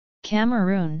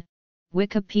Cameroon,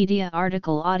 Wikipedia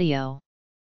article audio.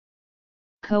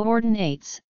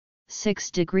 Coordinates,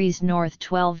 6 degrees north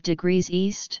 12 degrees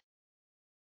east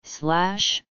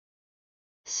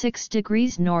 / 6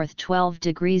 degrees north 12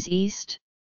 degrees east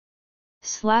 /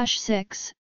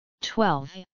 6,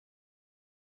 12.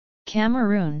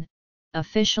 Cameroon,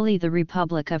 officially the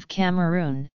Republic of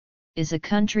Cameroon, is a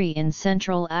country in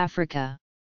Central Africa.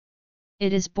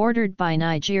 It is bordered by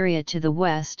Nigeria to the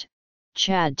west,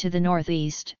 Chad to the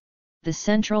northeast, the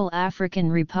Central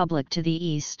African Republic to the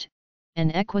east,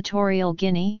 and Equatorial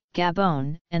Guinea,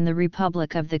 Gabon, and the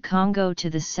Republic of the Congo to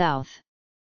the south.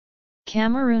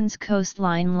 Cameroon's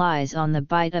coastline lies on the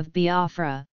Bight of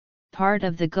Biafra, part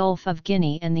of the Gulf of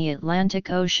Guinea and the Atlantic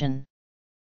Ocean.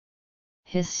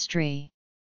 History.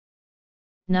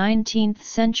 19th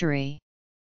century.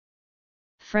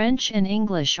 French and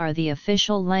English are the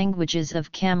official languages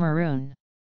of Cameroon.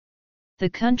 The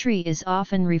country is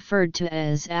often referred to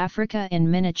as Africa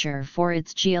in miniature for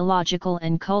its geological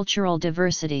and cultural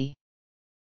diversity.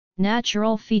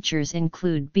 Natural features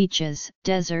include beaches,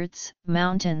 deserts,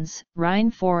 mountains,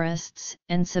 rainforests,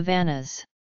 and savannas.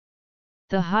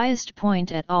 The highest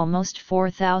point at almost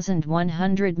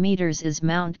 4,100 meters is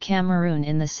Mount Cameroon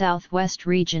in the southwest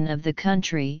region of the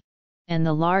country, and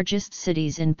the largest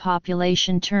cities in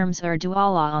population terms are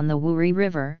Douala on the Wouri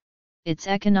River, its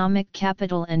economic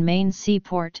capital and main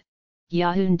seaport,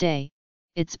 Yaoundé,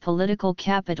 its political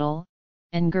capital,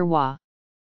 and Garoua.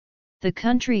 The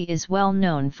country is well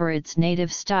known for its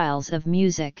native styles of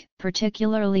music,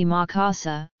 particularly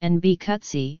makassa and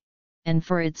bikutsi, and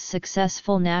for its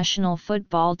successful national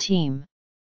football team.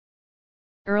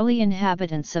 Early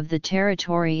inhabitants of the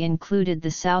territory included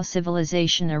the Sao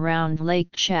civilization around Lake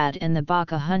Chad and the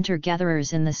Baka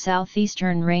hunter-gatherers in the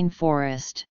southeastern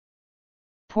rainforest.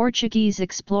 Portuguese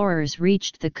explorers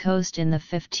reached the coast in the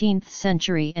 15th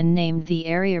century and named the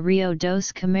area Rio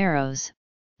dos Cameros,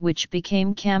 which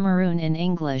became Cameroon in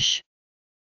English.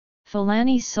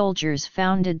 Fulani soldiers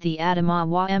founded the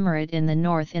Adamawa Emirate in the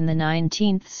north in the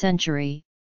 19th century,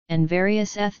 and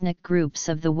various ethnic groups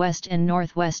of the west and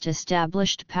northwest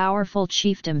established powerful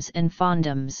chiefdoms and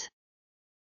fondoms.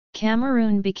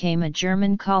 Cameroon became a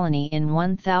German colony in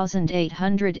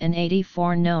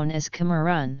 1884 known as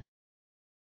Cameroon.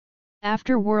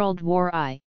 After World War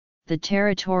I, the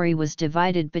territory was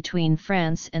divided between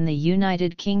France and the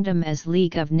United Kingdom as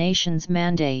League of Nations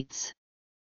mandates.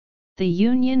 The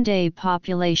Union des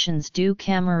Populations du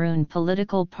Cameroun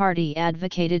political party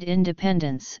advocated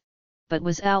independence, but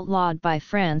was outlawed by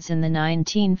France in the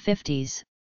 1950s,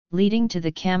 leading to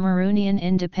the Cameroonian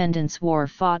Independence War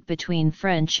fought between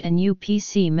French and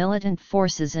UPC militant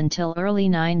forces until early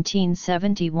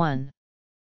 1971.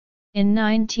 In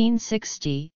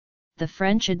 1960, the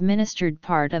French-administered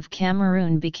part of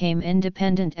Cameroon became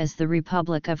independent as the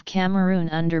Republic of Cameroon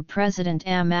under President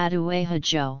Amadou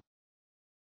Ahidjo.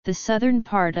 The southern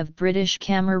part of British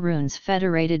Cameroons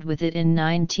federated with it in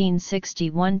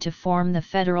 1961 to form the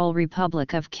Federal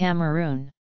Republic of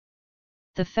Cameroon.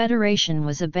 The federation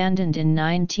was abandoned in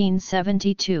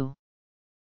 1972.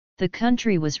 The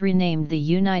country was renamed the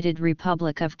United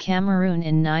Republic of Cameroon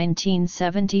in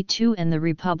 1972 and the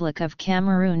Republic of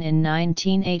Cameroon in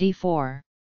 1984.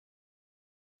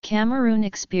 Cameroon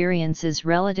experiences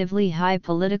relatively high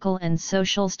political and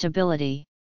social stability.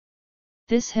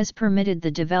 This has permitted the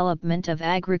development of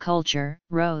agriculture,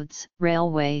 roads,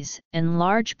 railways, and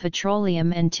large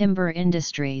petroleum and timber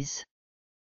industries.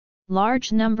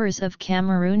 Large numbers of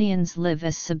Cameroonians live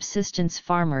as subsistence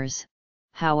farmers,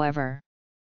 however.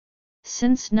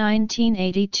 Since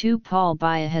 1982 Paul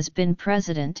Biya has been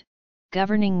president,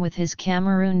 governing with his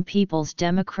Cameroon People's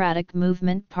Democratic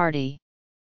Movement Party.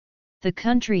 The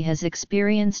country has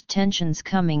experienced tensions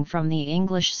coming from the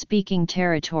English-speaking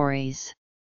territories.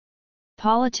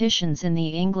 Politicians in the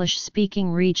English-speaking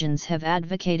regions have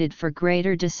advocated for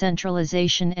greater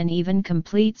decentralization and even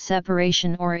complete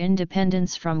separation or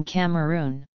independence from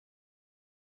Cameroon.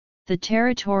 The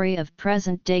territory of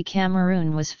present-day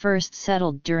Cameroon was first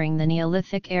settled during the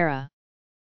Neolithic era.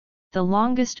 The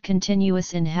longest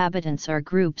continuous inhabitants are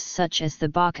groups such as the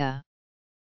Baka.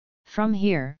 From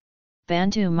here,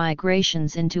 Bantu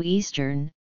migrations into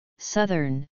eastern,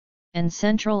 southern, and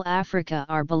Central Africa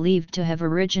are believed to have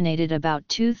originated about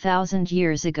 2,000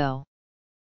 years ago.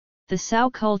 The Sao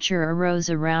culture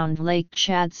arose around Lake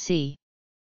Chad c.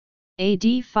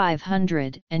 AD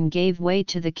 500 and gave way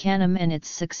to the Kanem and its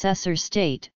successor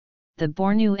state, the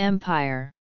Bornu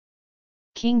Empire.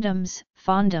 Kingdoms,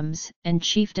 fondoms, and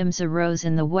chiefdoms arose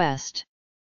in the west.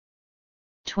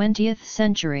 20th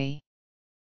century.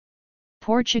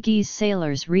 Portuguese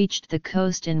sailors reached the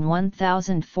coast in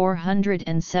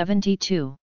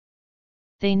 1472.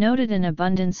 They noted an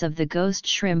abundance of the ghost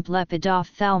shrimp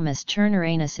Lepidophthalmus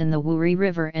turneranus in the Wouri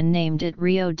River and named it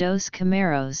Rio dos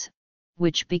Cameros,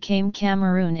 which became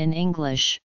Cameroon in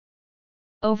English.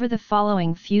 Over the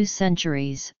following few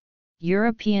centuries,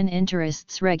 European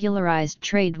interests regularized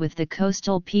trade with the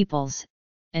coastal peoples,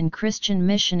 and Christian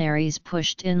missionaries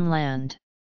pushed inland.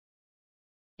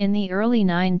 In the early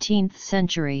 19th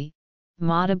century,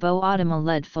 Modibo Adama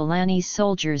led Fulani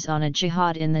soldiers on a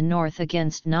jihad in the north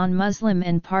against non-Muslim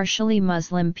and partially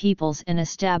Muslim peoples and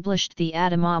established the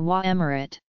Adamawa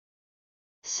Emirate.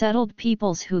 Settled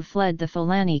peoples who fled the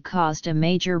Fulani caused a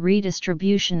major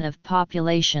redistribution of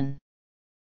population.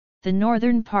 The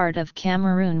northern part of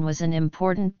Cameroon was an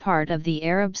important part of the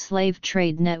Arab slave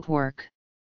trade network.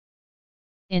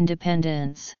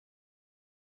 Independence.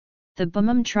 The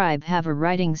Bumum tribe have a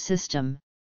writing system,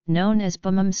 known as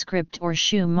Bumum script or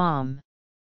Shu Mam.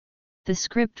 The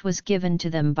script was given to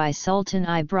them by Sultan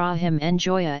Ibrahim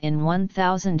Njoya in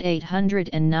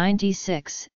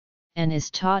 1896, and is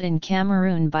taught in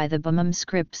Cameroon by the Bumum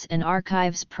Scripts and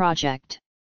Archives Project.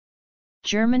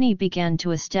 Germany began to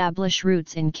establish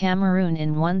roots in Cameroon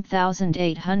in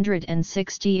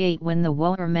 1868 when the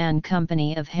Woermann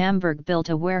Company of Hamburg built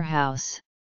a warehouse.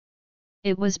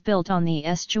 It was built on the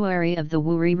estuary of the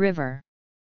Wouri River.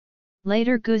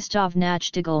 Later Gustav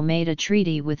Nachtigal made a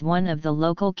treaty with one of the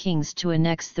local kings to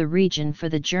annex the region for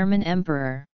the German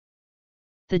emperor.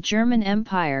 The German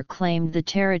Empire claimed the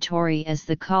territory as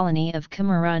the colony of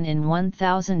Cameroon in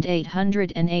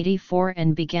 1884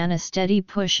 and began a steady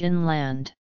push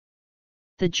inland.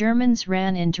 The Germans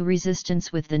ran into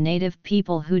resistance with the native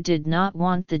people who did not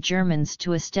want the Germans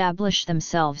to establish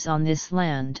themselves on this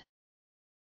land.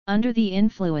 Under the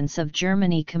influence of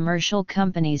Germany, commercial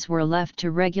companies were left to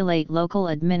regulate local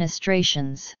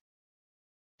administrations.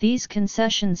 These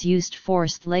concessions used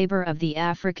forced labor of the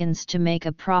Africans to make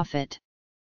a profit.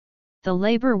 The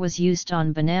labor was used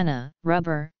on banana,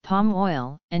 rubber, palm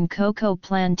oil, and cocoa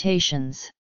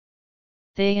plantations.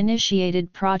 They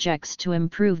initiated projects to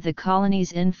improve the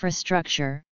colony's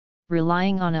infrastructure,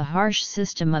 relying on a harsh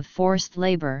system of forced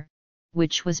labor,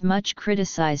 which was much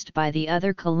criticized by the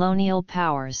other colonial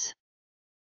powers.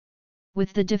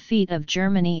 With the defeat of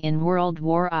Germany in World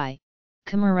War I,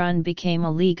 Cameroon became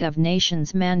a League of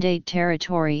Nations Mandate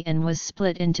territory and was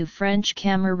split into French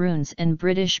Cameroons and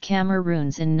British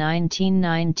Cameroons in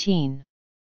 1919.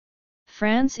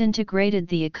 France integrated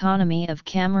the economy of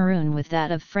Cameroon with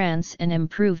that of France and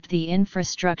improved the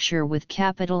infrastructure with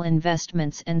capital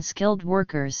investments and skilled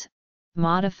workers,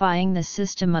 modifying the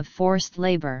system of forced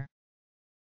labor.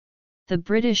 The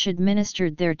British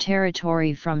administered their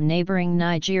territory from neighboring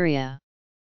Nigeria.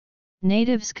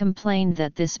 Natives complained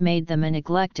that this made them a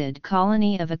neglected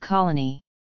colony of a colony.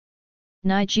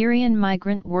 Nigerian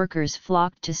migrant workers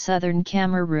flocked to southern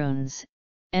Cameroons,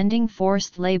 ending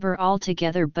forced labor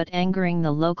altogether but angering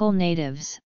the local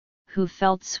natives, who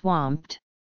felt swamped.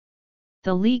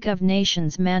 The League of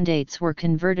Nations mandates were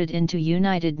converted into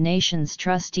United Nations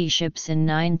trusteeships in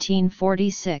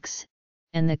 1946,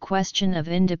 and the question of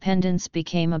independence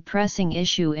became a pressing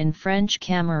issue in French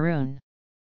Cameroon.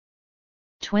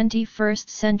 21st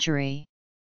century.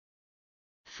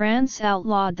 France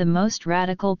outlawed the most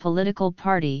radical political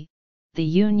party, the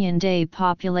Union des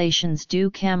Populations du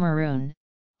Cameroun,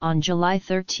 on July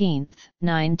 13,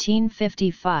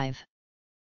 1955.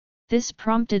 This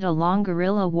prompted a long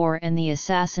guerrilla war and the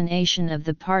assassination of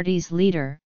the party's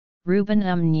leader, Reuben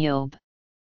Niobe.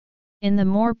 In the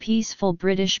more peaceful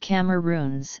British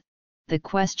Cameroons, the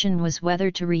question was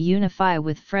whether to reunify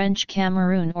with French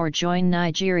Cameroon or join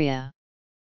Nigeria.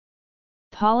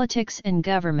 Politics and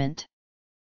government.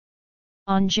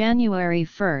 On January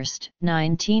 1,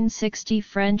 1960,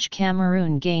 French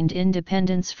Cameroon gained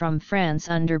independence from France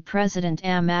under President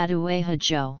Amadou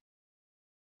Ahidjo.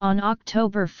 On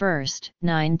October 1,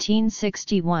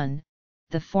 1961,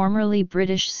 the formerly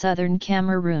British Southern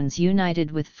Cameroons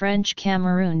united with French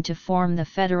Cameroon to form the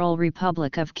Federal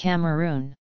Republic of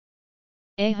Cameroon.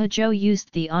 Ahidjo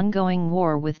used the ongoing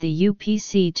war with the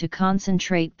UPC to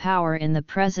concentrate power in the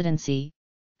presidency,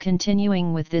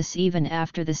 continuing with this even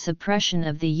after the suppression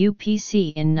of the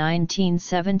UPC in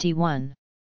 1971.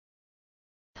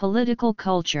 Political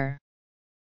culture.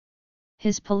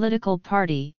 His political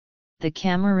party, the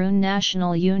Cameroon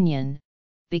National Union,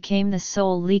 became the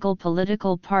sole legal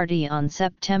political party on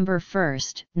September 1,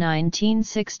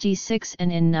 1966, and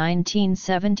in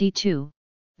 1972,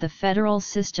 the federal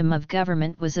system of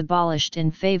government was abolished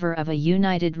in favor of a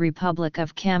united Republic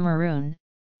of Cameroon,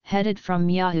 headed from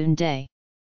Yaoundé.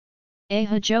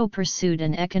 Ahidjo pursued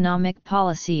an economic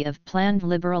policy of planned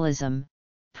liberalism,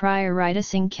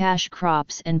 prioritizing cash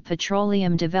crops and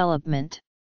petroleum development.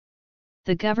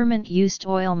 The government used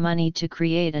oil money to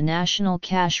create a national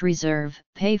cash reserve,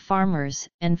 pay farmers,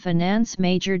 and finance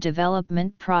major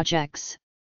development projects.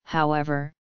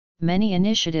 However, many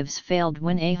initiatives failed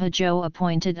when Ahidjo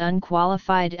appointed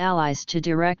unqualified allies to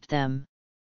direct them.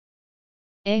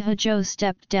 Ahidjo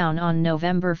stepped down on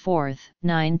November 4,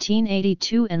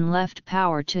 1982 and left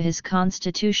power to his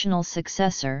constitutional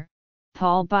successor,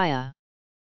 Paul Biya.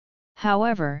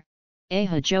 However,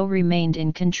 Ahidjo remained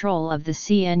in control of the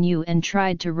CNU and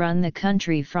tried to run the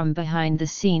country from behind the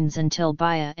scenes until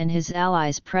Biya and his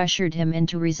allies pressured him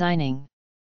into resigning.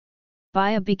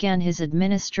 Biya began his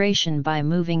administration by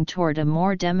moving toward a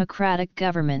more democratic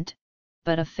government,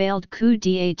 but a failed coup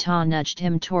d'état nudged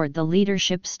him toward the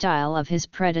leadership style of his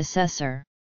predecessor.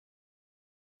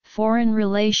 Foreign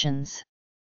relations.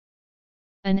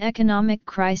 An economic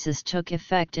crisis took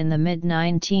effect in the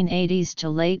mid-1980s to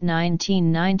late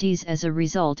 1990s as a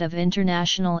result of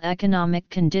international economic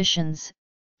conditions,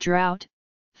 drought,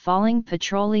 falling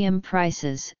petroleum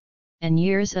prices, and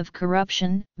years of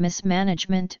corruption,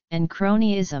 mismanagement, and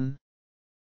cronyism.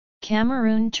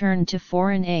 Cameroon turned to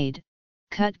foreign aid,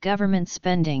 cut government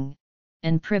spending,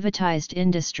 and privatized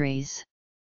industries.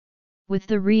 With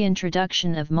the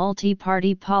reintroduction of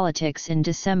multi-party politics in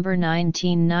December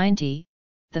 1990,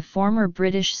 the former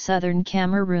British Southern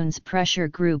Cameroon's pressure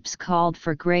groups called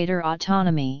for greater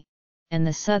autonomy, and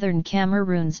the Southern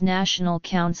Cameroon's National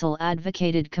Council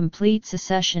advocated complete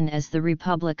secession as the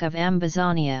Republic of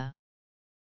Ambazonia.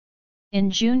 In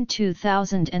June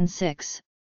 2006,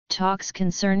 talks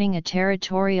concerning a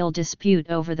territorial dispute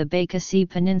over the Bakassi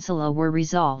Peninsula were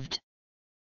resolved.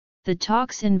 The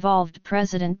talks involved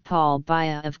President Paul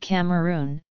Biya of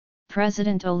Cameroon,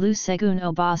 President Olusegun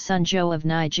Obasanjo of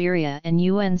Nigeria and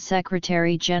UN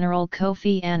Secretary-General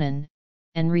Kofi Annan,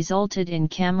 and resulted in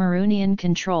Cameroonian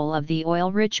control of the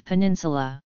oil-rich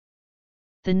peninsula.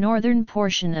 The northern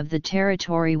portion of the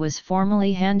territory was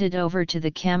formally handed over to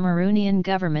the Cameroonian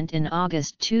government in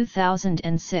August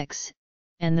 2006,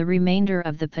 and the remainder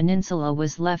of the peninsula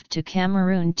was left to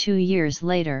Cameroon 2 years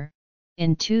later,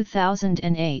 in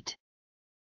 2008.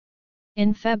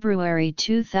 In February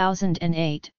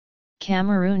 2008,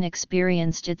 Cameroon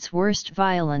experienced its worst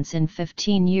violence in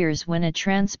 15 years when a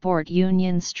transport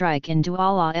union strike in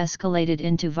Douala escalated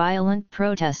into violent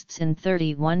protests in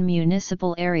 31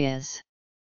 municipal areas.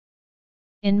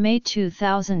 In May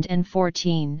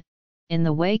 2014, in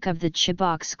the wake of the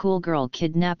Chibok schoolgirl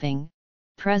kidnapping,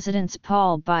 Presidents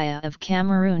Paul Biya of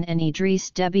Cameroon and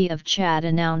Idriss Déby of Chad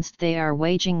announced they are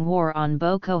waging war on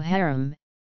Boko Haram,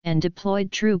 and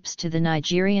deployed troops to the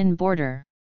Nigerian border.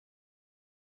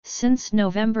 Since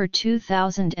November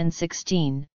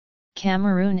 2016,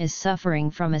 Cameroon is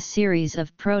suffering from a series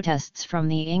of protests from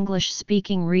the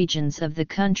English-speaking regions of the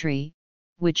country,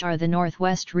 which are the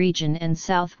Northwest Region and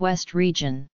Southwest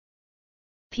Region.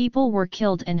 People were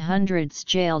killed and hundreds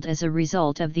jailed as a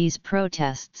result of these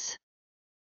protests.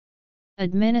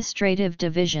 Administrative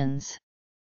divisions.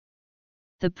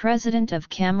 The President of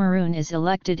Cameroon is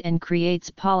elected and creates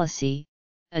policy,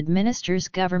 administers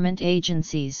government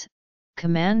agencies,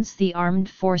 commands the armed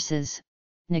forces,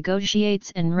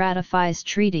 negotiates and ratifies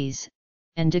treaties,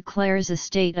 and declares a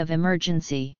state of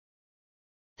emergency.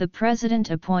 The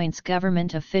President appoints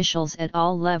government officials at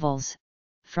all levels,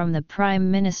 from the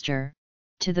Prime Minister,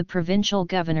 to the provincial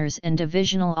governors and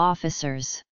divisional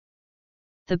officers.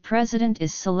 The President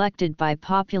is selected by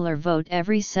popular vote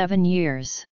every 7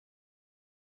 years.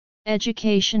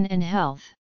 Education and health.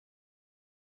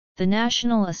 The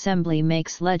National Assembly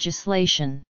makes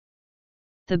legislation.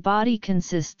 The body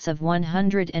consists of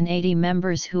 180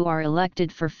 members who are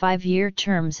elected for 5-year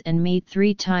terms and meet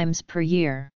 3 times per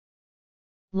year.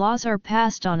 Laws are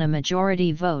passed on a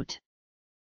majority vote.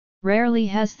 Rarely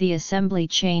has the Assembly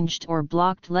changed or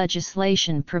blocked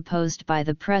legislation proposed by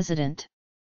the President.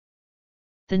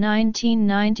 The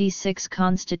 1996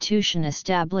 Constitution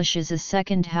establishes a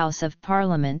second House of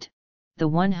Parliament. The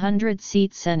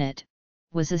 100-seat Senate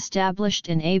was established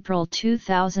in April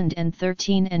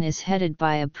 2013 and is headed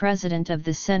by a President of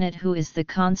the Senate who is the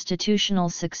constitutional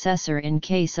successor in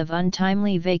case of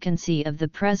untimely vacancy of the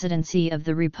Presidency of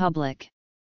the Republic.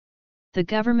 The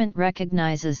government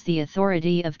recognizes the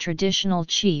authority of traditional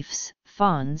chiefs,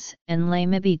 Fons, and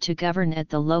Laymibi to govern at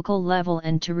the local level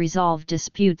and to resolve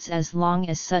disputes as long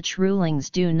as such rulings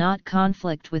do not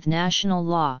conflict with national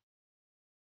law.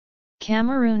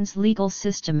 Cameroon's legal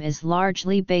system is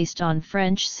largely based on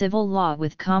French civil law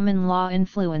with common law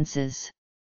influences.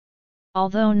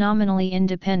 Although nominally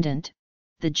independent,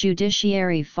 the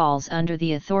judiciary falls under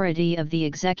the authority of the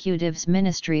executive's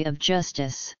Ministry of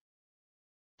Justice.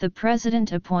 The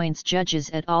President appoints judges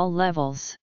at all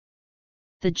levels.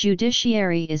 The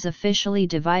judiciary is officially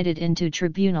divided into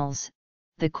tribunals,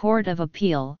 the Court of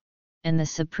Appeal, and the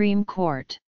Supreme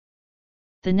Court.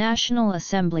 The National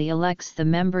Assembly elects the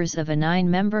members of a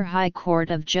 9-member High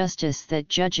Court of Justice that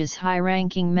judges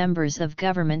high-ranking members of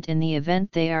government in the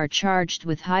event they are charged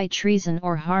with high treason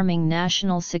or harming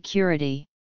national security.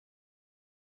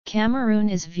 Cameroon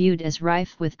is viewed as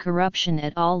rife with corruption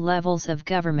at all levels of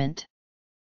government.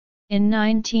 In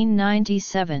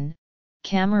 1997,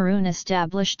 Cameroon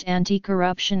established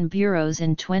anti-corruption bureaus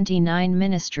in 29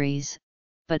 ministries,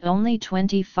 but only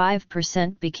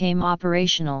 25% became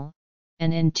operational,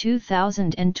 and in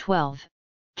 2012,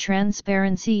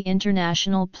 Transparency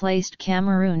International placed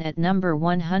Cameroon at number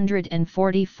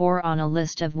 144 on a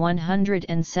list of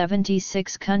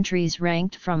 176 countries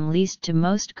ranked from least to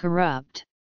most corrupt.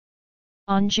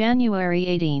 On January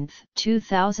 18,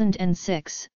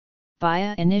 2006,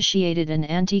 BIA initiated an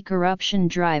anti-corruption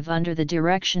drive under the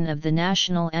direction of the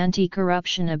National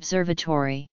Anti-Corruption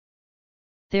Observatory.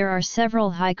 There are several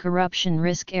high corruption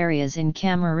risk areas in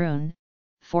Cameroon,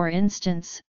 for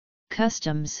instance,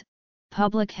 customs,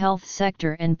 public health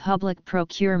sector and public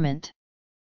procurement.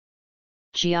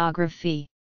 Geography,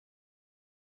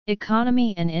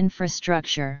 economy and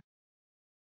infrastructure,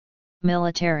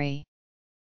 military,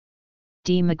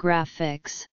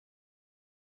 demographics.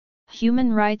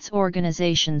 Human rights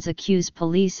organizations accuse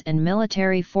police and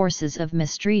military forces of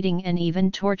mistreating and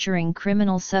even torturing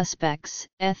criminal suspects,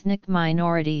 ethnic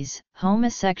minorities,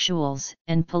 homosexuals,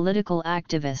 and political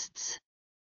activists.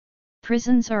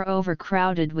 Prisons are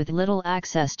overcrowded with little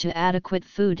access to adequate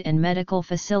food and medical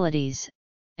facilities,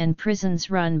 and prisons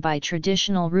run by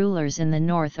traditional rulers in the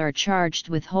north are charged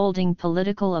with holding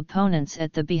political opponents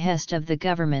at the behest of the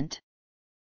government.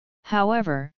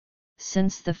 However,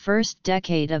 since the first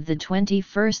decade of the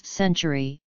 21st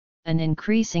century, an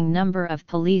increasing number of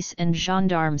police and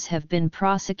gendarmes have been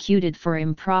prosecuted for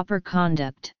improper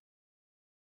conduct.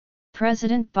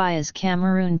 President Biya's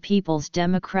Cameroon People's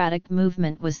Democratic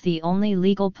Movement was the only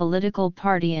legal political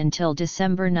party until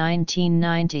December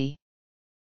 1990.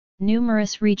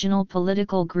 Numerous regional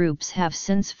political groups have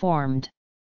since formed.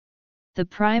 The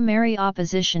primary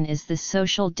opposition is the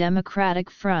Social Democratic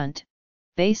Front,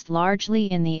 based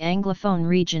largely in the Anglophone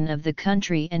region of the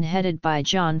country and headed by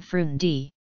John Frundi.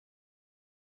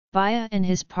 Biya and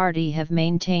his party have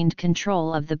maintained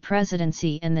control of the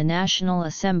presidency and the National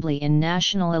Assembly in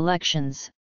national elections,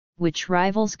 which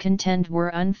rivals contend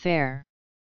were unfair.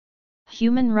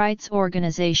 Human rights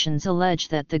organizations allege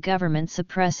that the government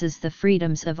suppresses the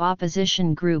freedoms of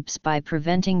opposition groups by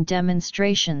preventing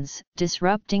demonstrations,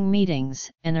 disrupting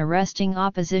meetings, and arresting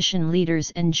opposition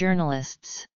leaders and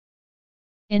journalists.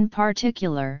 In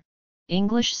particular,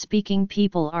 English-speaking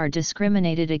people are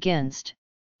discriminated against.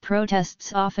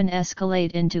 Protests often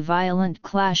escalate into violent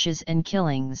clashes and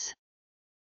killings.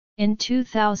 In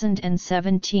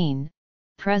 2017,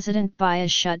 President Biya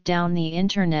shut down the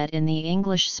Internet in the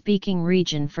English-speaking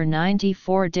region for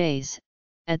 94 days,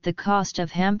 at the cost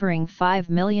of hampering 5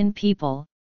 million people,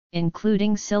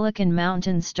 including Silicon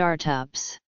Mountain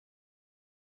startups.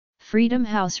 Freedom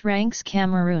House ranks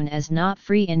Cameroon as not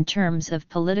free in terms of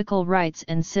political rights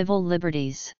and civil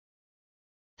liberties.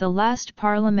 The last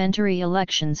parliamentary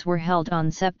elections were held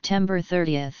on September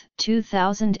 30,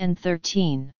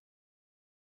 2013.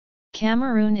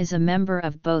 Cameroon is a member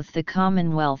of both the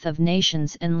Commonwealth of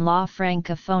Nations and La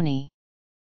Francophonie.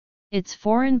 Its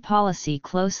foreign policy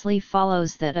closely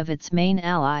follows that of its main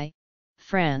ally,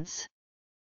 France.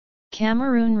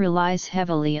 Cameroon relies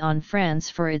heavily on France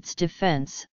for its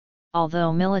defense,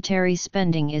 although military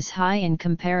spending is high in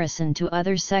comparison to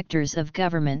other sectors of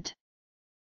government.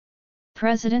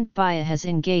 President Biya has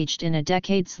engaged in a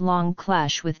decades-long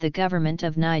clash with the government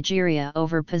of Nigeria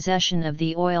over possession of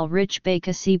the oil-rich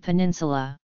Bakassi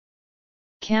Peninsula.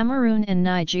 Cameroon and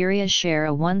Nigeria share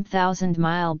a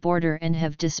 1,000-mile border and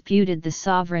have disputed the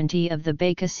sovereignty of the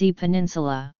Bakassi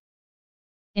Peninsula.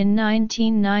 In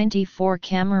 1994,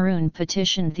 Cameroon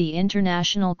petitioned the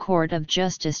International Court of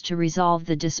Justice to resolve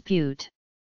the dispute.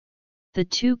 The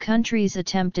two countries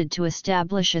attempted to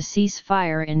establish a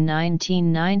ceasefire in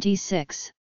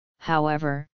 1996,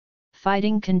 however,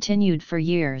 fighting continued for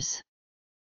years.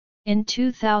 In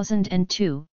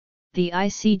 2002, the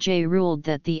ICJ ruled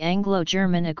that the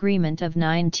Anglo-German Agreement of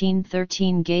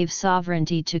 1913 gave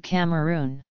sovereignty to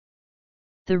Cameroon.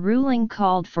 The ruling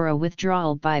called for a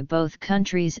withdrawal by both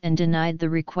countries and denied the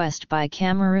request by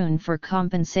Cameroon for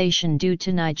compensation due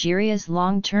to Nigeria's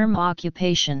long-term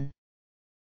occupation.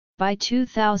 By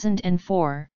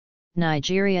 2004,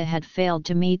 Nigeria had failed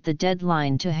to meet the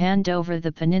deadline to hand over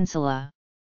the peninsula.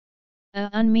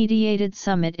 An unmediated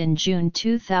summit in June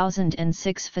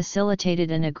 2006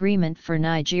 facilitated an agreement for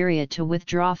Nigeria to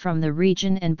withdraw from the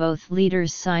region, and both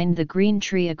leaders signed the Green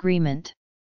Tree Agreement.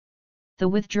 The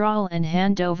withdrawal and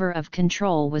handover of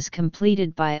control was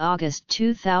completed by August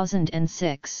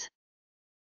 2006.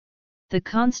 The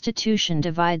constitution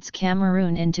divides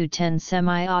Cameroon into 10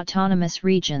 semi-autonomous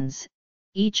regions,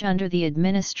 each under the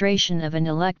administration of an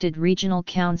elected regional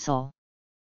council.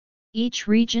 Each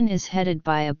region is headed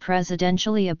by a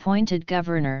presidentially appointed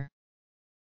governor.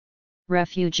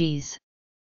 Refugees.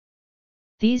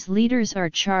 These leaders are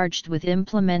charged with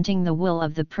implementing the will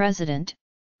of the president,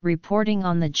 reporting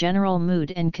on the general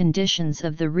mood and conditions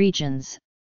of the regions,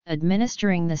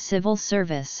 administering the civil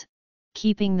service,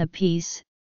 keeping the peace,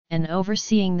 and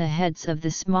overseeing the heads of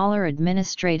the smaller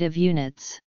administrative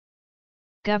units.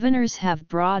 Governors have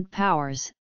broad powers.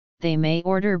 They may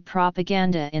order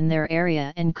propaganda in their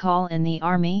area and call in the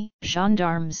army,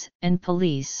 gendarmes, and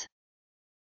police.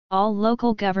 All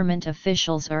local government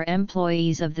officials are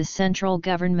employees of the central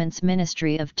government's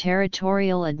Ministry of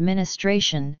Territorial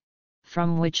Administration,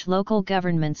 from which local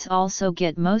governments also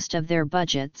get most of their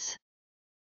budgets.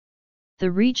 The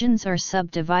regions are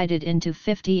subdivided into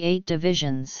 58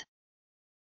 divisions.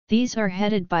 These are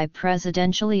headed by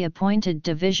presidentially appointed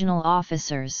divisional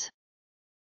officers.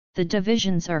 The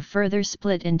divisions are further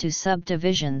split into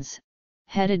subdivisions,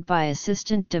 headed by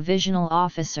assistant divisional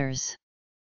officers.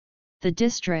 The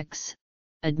districts,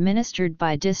 administered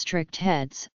by district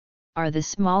heads, are the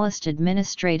smallest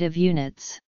administrative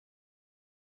units.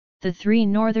 The three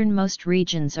northernmost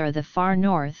regions are the Far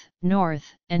North,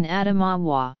 North, and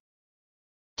Adamawa.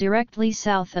 Directly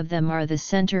south of them are the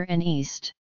Center and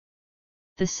East.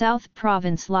 The South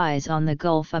Province lies on the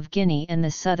Gulf of Guinea and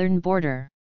the southern border.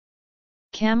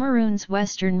 Cameroon's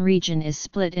western region is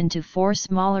split into 4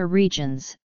 smaller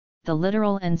regions. The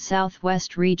littoral and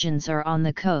southwest regions are on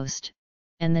the coast,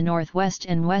 and the northwest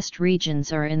and west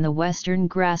regions are in the western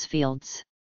grassfields.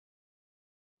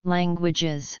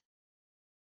 Languages.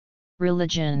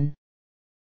 Religion.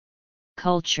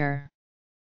 Culture.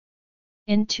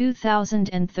 In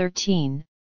 2013,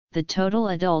 the total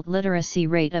adult literacy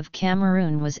rate of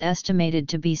Cameroon was estimated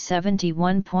to be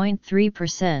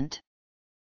 71.3%.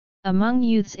 Among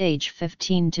youths age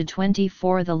 15 to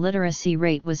 24, the literacy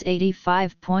rate was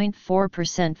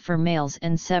 85.4% for males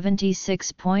and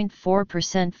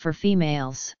 76.4% for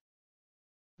females.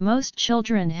 Most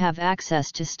children have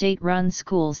access to state-run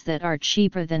schools that are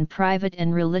cheaper than private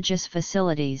and religious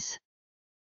facilities.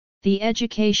 The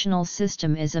educational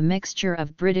system is a mixture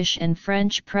of British and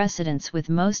French precedents, with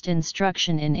most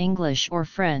instruction in English or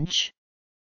French.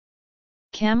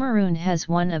 Cameroon has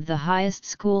one of the highest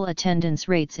school attendance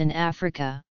rates in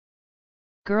Africa.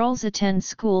 Girls attend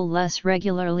school less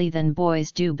regularly than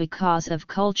boys do because of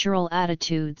cultural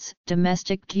attitudes,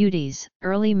 domestic duties,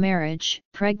 early marriage,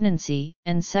 pregnancy,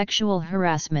 and sexual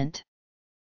harassment.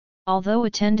 Although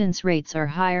attendance rates are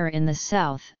higher in the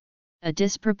south, a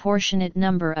disproportionate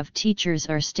number of teachers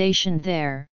are stationed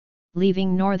there,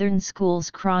 leaving northern schools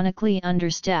chronically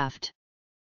understaffed.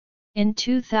 In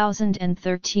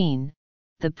 2013,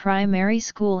 the primary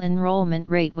school enrollment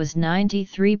rate was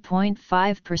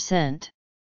 93.5%.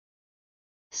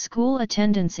 School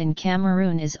attendance in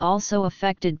Cameroon is also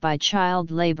affected by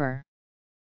child labor.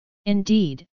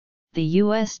 Indeed, the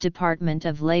U.S. Department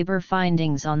of Labor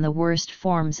findings on the worst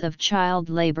forms of child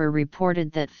labor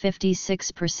reported that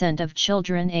 56% of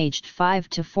children aged 5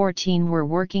 to 14 were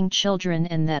working children,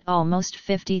 and that almost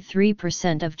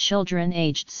 53% of children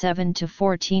aged 7 to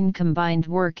 14 combined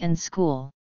work and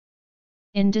school.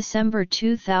 In December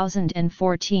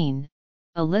 2014,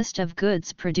 a list of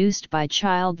goods produced by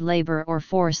child labor or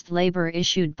forced labor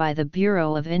issued by the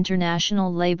Bureau of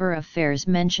International Labor Affairs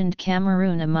mentioned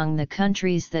Cameroon among the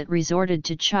countries that resorted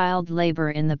to child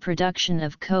labor in the production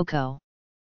of cocoa.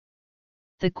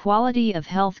 The quality of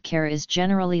healthcare is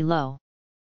generally low.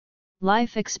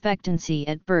 Life expectancy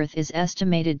at birth is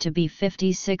estimated to be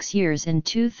 56 years in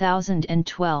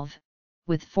 2012,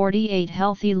 with 48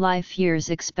 healthy life years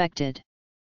expected.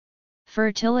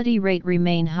 Fertility rate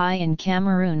remain high in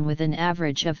Cameroon, with an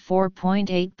average of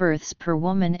 4.8 births per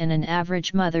woman and an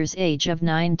average mother's age of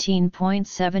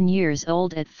 19.7 years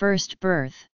old at first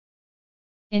birth.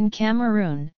 In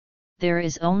Cameroon, there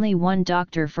is only one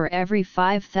doctor for every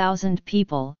 5,000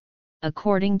 people,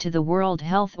 according to the World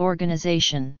Health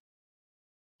Organization.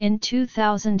 In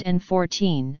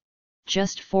 2014,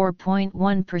 just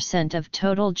 4.1% of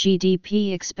total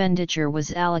GDP expenditure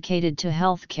was allocated to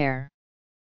healthcare.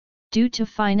 Due to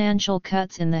financial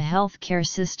cuts in the healthcare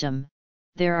system,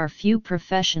 there are few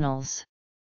professionals.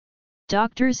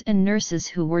 Doctors and nurses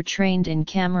who were trained in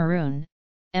Cameroon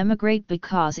emigrate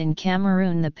because in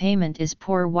Cameroon the payment is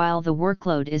poor while the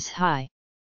workload is high.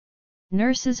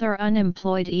 Nurses are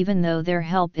unemployed even though their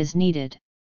help is needed.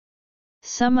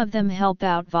 Some of them help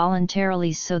out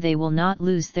voluntarily so they will not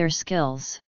lose their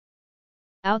skills.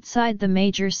 Outside the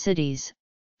major cities,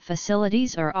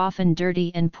 facilities are often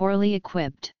dirty and poorly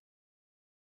equipped.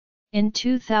 In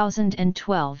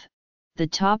 2012, the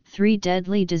top 3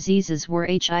 deadly diseases were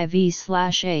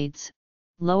HIV/AIDS,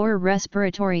 lower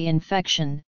respiratory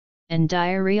infection, and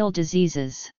diarrheal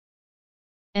diseases.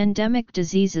 Endemic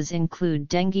diseases include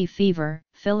dengue fever,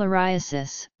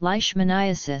 filariasis,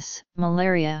 leishmaniasis,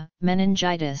 malaria,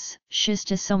 meningitis,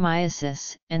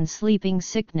 schistosomiasis, and sleeping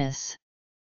sickness.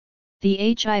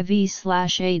 The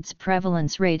HIV/AIDS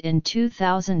prevalence rate in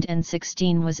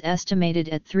 2016 was estimated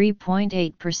at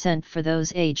 3.8% for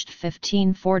those aged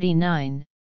 15–49,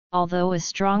 although a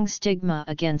strong stigma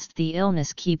against the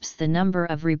illness keeps the number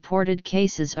of reported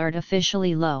cases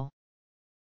artificially low.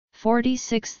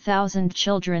 46,000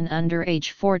 children under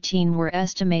age 14 were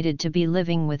estimated to be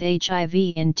living with HIV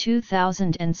in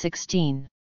 2016.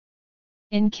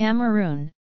 In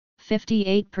Cameroon,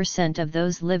 58% of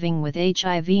those living with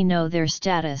HIV know their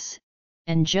status,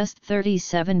 and just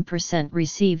 37%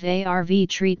 receive ARV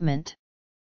treatment.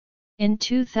 In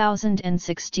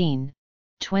 2016,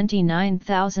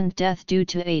 29,000 deaths due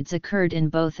to AIDS occurred in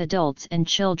both adults and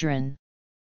children.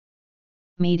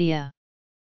 Media.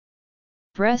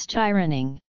 Breast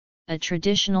ironing, a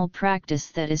traditional practice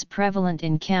that is prevalent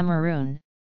in Cameroon,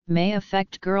 may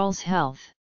affect girls' health.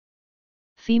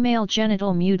 Female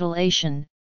genital mutilation,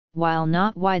 while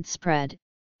not widespread,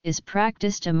 is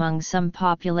practiced among some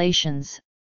populations.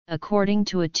 According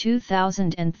to a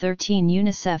 2013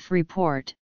 UNICEF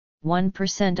report,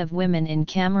 1% of women in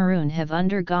Cameroon have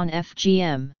undergone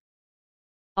FGM.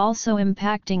 Also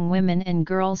impacting women and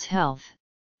girls' health,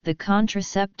 the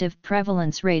contraceptive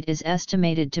prevalence rate is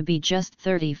estimated to be just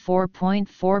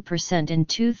 34.4% in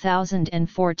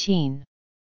 2014.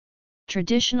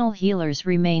 Traditional healers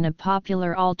remain a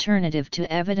popular alternative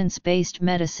to evidence-based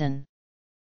medicine.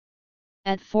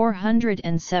 At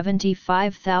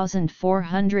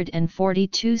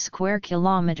 475,442 square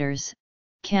kilometers,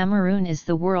 Cameroon is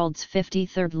the world's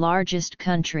 53rd largest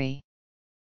country.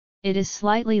 It is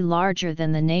slightly larger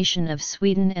than the nation of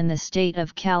Sweden and the state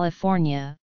of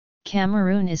California.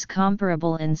 Cameroon is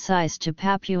comparable in size to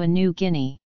Papua New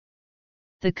Guinea.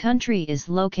 The country is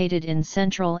located in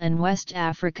Central and West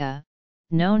Africa,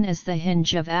 known as the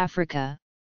Hinge of Africa,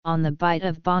 on the Bight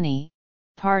of Bonny,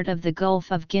 part of the Gulf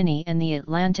of Guinea and the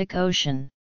Atlantic Ocean.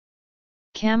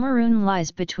 Cameroon lies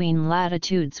between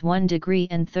latitudes 1 degree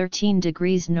and 13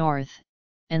 degrees north,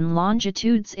 and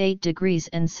longitudes 8 degrees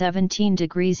and 17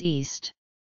 degrees east.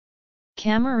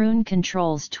 Cameroon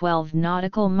controls 12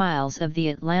 nautical miles of the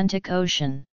Atlantic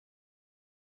Ocean.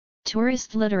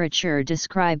 Tourist literature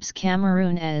describes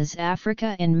Cameroon as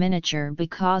Africa in miniature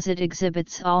because it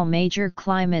exhibits all major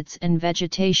climates and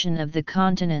vegetation of the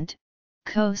continent: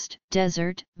 coast,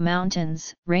 desert,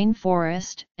 mountains,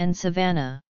 rainforest, and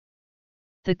savanna.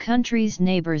 The country's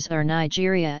neighbors are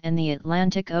Nigeria and the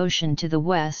Atlantic Ocean to the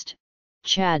west,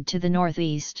 Chad to the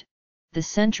northeast, the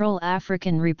Central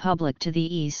African Republic to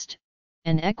the east,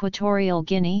 and Equatorial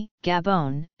Guinea,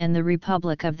 Gabon, and the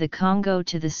Republic of the Congo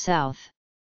to the south.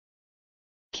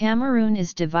 Cameroon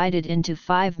is divided into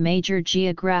 5 major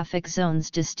geographic zones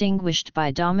distinguished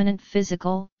by dominant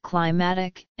physical,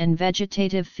 climatic, and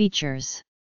vegetative features.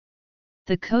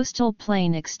 The coastal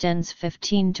plain extends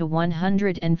 15 to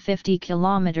 150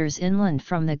 kilometers inland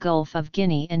from the Gulf of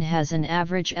Guinea and has an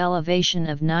average elevation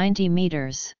of 90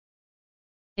 meters.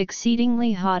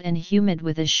 Exceedingly hot and humid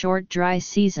with a short dry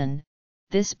season,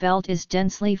 this belt is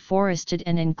densely forested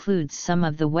and includes some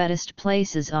of the wettest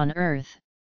places on Earth,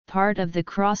 part of the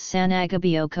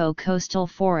Cross-Sanagabioko coastal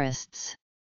forests.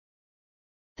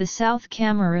 The South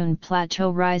Cameroon Plateau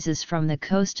rises from the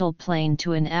coastal plain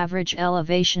to an average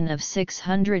elevation of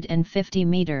 650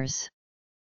 meters.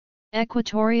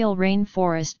 Equatorial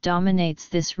rainforest dominates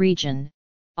this region,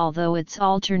 although its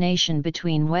alternation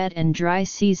between wet and dry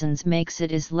seasons makes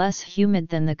it is less humid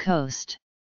than the coast.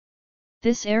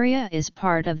 This area is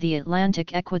part of the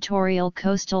Atlantic Equatorial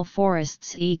Coastal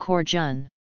Forests ecoregion.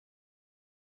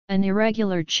 An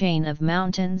irregular chain of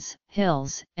mountains,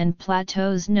 hills, and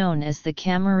plateaus known as the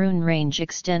Cameroon Range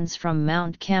extends from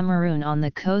Mount Cameroon on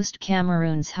the coast,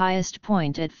 Cameroon's highest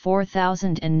point at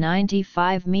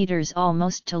 4,095 meters,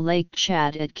 almost to Lake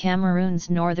Chad at Cameroon's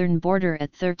northern border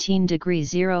at 13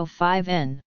 degrees 05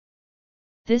 N.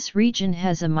 This region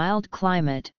has a mild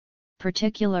climate,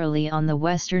 particularly on the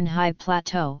western high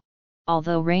plateau,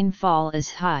 although rainfall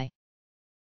is high.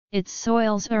 Its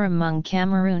soils are among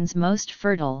Cameroon's most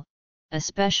fertile,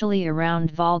 especially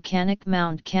around volcanic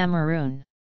Mount Cameroon.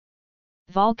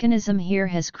 Volcanism here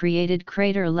has created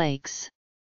crater lakes.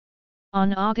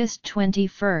 On August 21,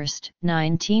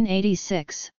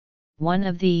 1986, one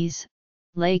of these,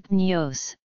 Lake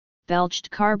Nyos,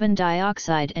 belched carbon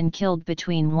dioxide and killed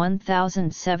between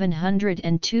 1,700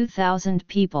 and 2,000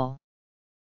 people.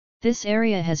 This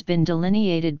area has been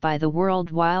delineated by the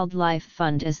World Wildlife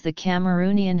Fund as the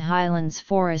Cameroonian Highlands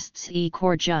Forests e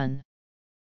Korjun.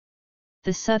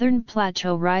 The southern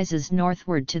plateau rises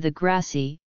northward to the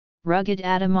grassy, rugged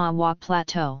Adamawa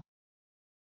Plateau.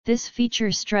 This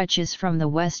feature stretches from the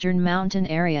western mountain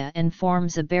area and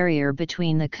forms a barrier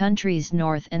between the country's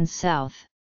north and south.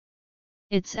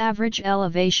 Its average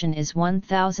elevation is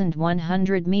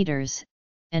 1,100 meters,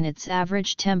 and its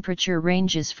average temperature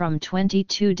ranges from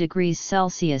 22 degrees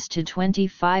Celsius to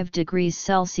 25 degrees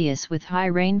Celsius with high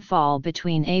rainfall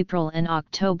between April and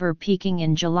October, peaking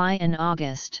in July and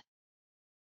August.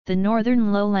 The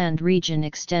northern lowland region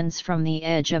extends from the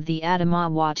edge of the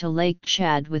Adamawa to Lake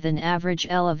Chad with an average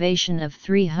elevation of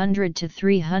 300 to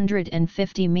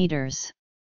 350 meters.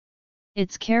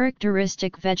 Its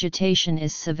characteristic vegetation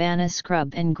is savanna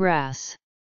scrub and grass.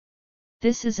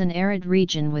 This is an arid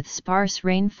region with sparse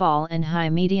rainfall and high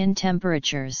median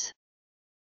temperatures.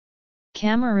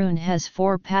 Cameroon has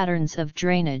four patterns of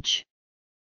drainage.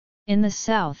 In the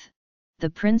south, the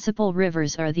principal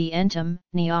rivers are the Entum,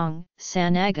 Niang,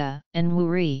 Sanaga, and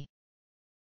Wuri.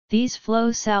 These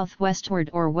flow southwestward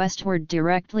or westward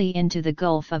directly into the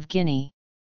Gulf of Guinea.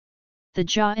 The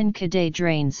Ja and Kade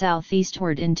drain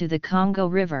southeastward into the Congo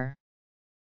River.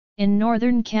 In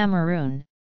northern Cameroon,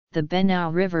 the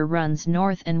Benau River runs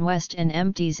north and west and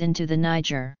empties into the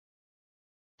Niger.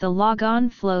 The Logon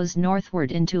flows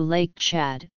northward into Lake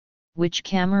Chad, which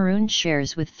Cameroon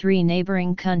shares with three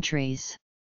neighboring countries.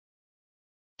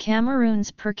 Cameroon's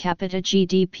per capita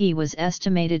GDP was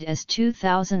estimated as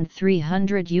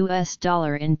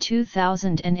 $2,300 in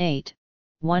 2008,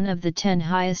 one of the 10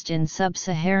 highest in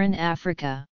sub-Saharan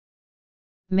Africa.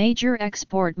 Major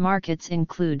export markets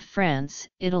include France,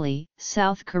 Italy,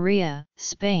 South Korea,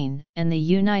 Spain, and the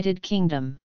United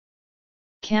Kingdom.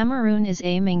 Cameroon is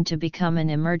aiming to become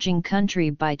an emerging country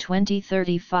by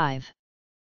 2035.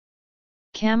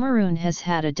 Cameroon has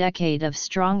had a decade of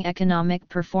strong economic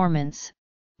performance,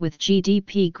 with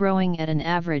GDP growing at an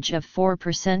average of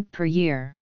 4% per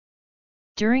year.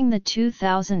 During the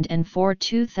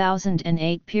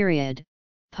 2004-2008 period,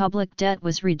 public debt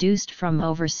was reduced from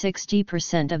over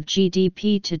 60% of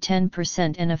GDP to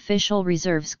 10% and official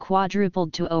reserves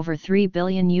quadrupled to over $3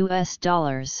 billion.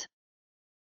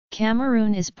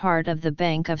 Cameroon is part of the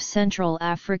Bank of Central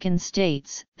African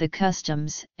States, the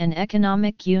Customs and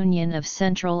Economic Union of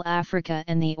Central Africa,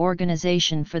 and the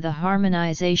Organization for the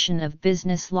Harmonization of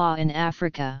Business Law in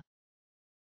Africa.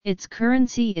 Its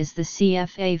currency is the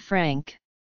CFA franc.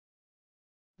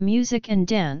 Music and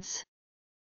dance.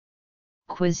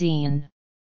 Cuisine.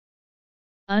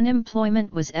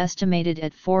 Unemployment was estimated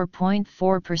at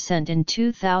 4.4% in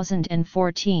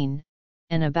 2014.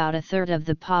 And about a third of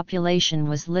the population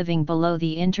was living below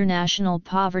the international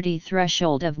poverty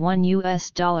threshold of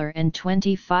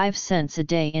 $1.25 a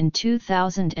day in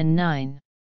 2009.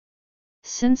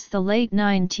 Since the late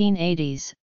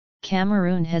 1980s,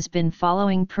 Cameroon has been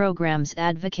following programs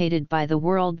advocated by the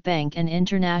World Bank and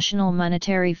International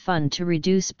Monetary Fund to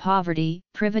reduce poverty,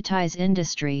 privatize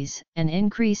industries, and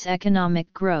increase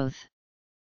economic growth.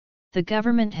 The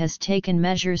government has taken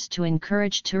measures to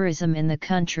encourage tourism in the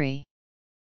country.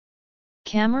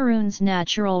 Cameroon's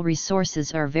natural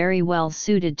resources are very well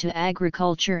suited to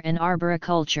agriculture and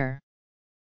arboriculture.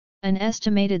 An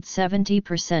estimated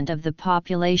 70% of the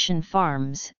population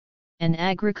farms, and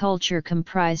agriculture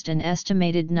comprised an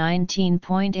estimated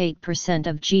 19.8%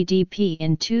 of GDP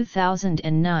in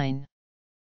 2009.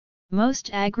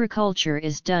 Most agriculture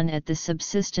is done at the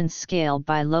subsistence scale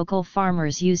by local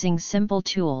farmers using simple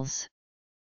tools.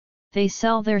 They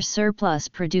sell their surplus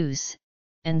produce,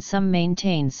 and some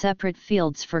maintain separate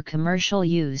fields for commercial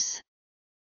use.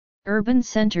 Urban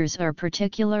centers are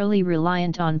particularly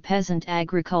reliant on peasant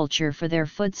agriculture for their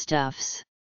foodstuffs.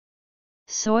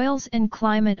 Soils and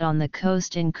climate on the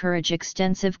coast encourage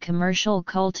extensive commercial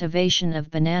cultivation of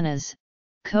bananas,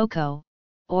 cocoa,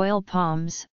 oil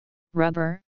palms,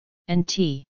 rubber, and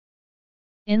tea.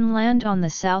 Inland on the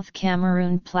South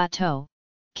Cameroon Plateau,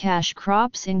 cash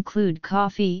crops include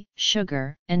coffee,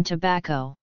 sugar, and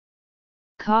tobacco.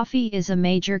 Coffee is a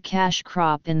major cash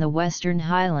crop in the Western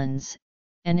Highlands,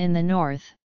 and in the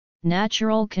north,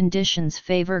 natural conditions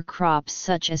favor crops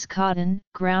such as cotton,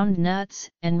 ground nuts,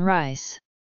 and rice.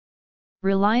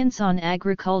 Reliance on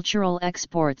agricultural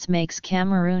exports makes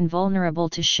Cameroon vulnerable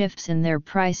to shifts in their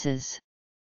prices.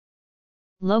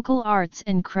 Local arts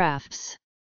and crafts.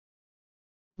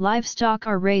 Livestock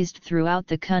are raised throughout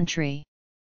the country.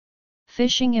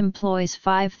 Fishing employs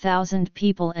 5,000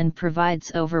 people and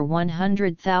provides over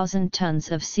 100,000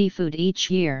 tons of seafood each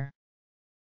year.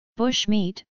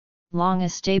 Bushmeat, long a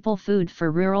staple food for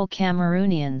rural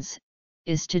Cameroonians,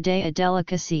 is today a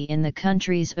delicacy in the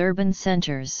country's urban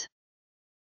centers.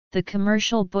 The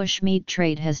commercial bushmeat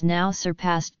trade has now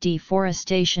surpassed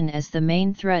deforestation as the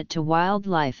main threat to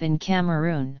wildlife in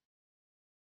Cameroon.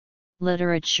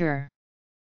 Literature.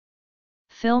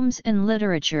 Films and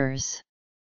literatures.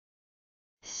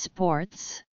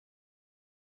 Sports.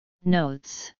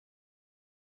 Notes.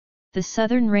 The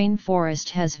southern rainforest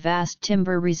has vast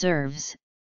timber reserves,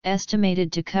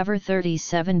 estimated to cover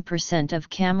 37% of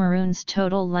Cameroon's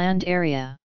total land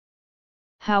area.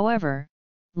 However,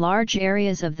 large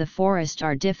areas of the forest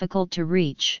are difficult to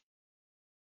reach.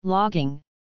 Logging,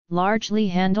 largely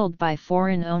handled by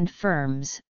foreign-owned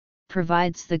firms,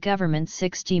 provides the government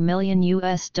 $60 million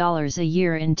a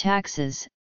year in taxes,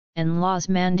 and laws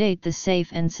mandate the safe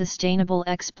and sustainable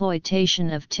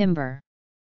exploitation of timber.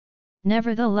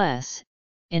 Nevertheless,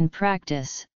 in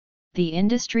practice, the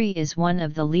industry is one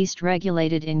of the least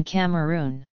regulated in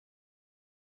Cameroon.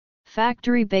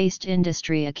 Factory-based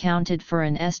industry accounted for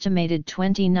an estimated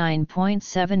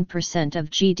 29.7% of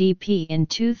GDP in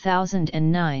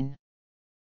 2009.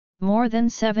 More than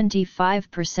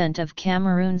 75% of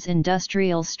Cameroon's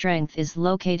industrial strength is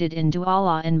located in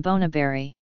Douala and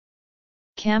Bonaberi.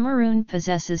 Cameroon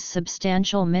possesses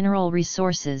substantial mineral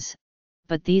resources,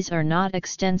 but these are not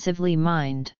extensively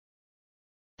mined.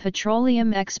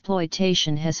 Petroleum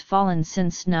exploitation has fallen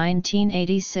since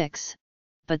 1986.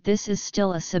 But this is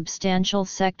still a substantial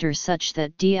sector such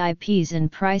that dips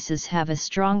and prices have a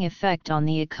strong effect on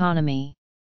the economy.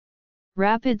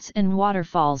 Rapids and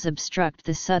waterfalls obstruct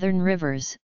the southern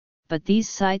rivers, but these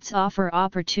sites offer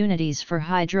opportunities for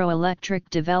hydroelectric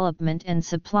development and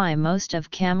supply most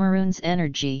of Cameroon's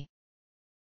energy.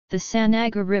 The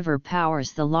Sanaga River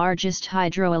powers the largest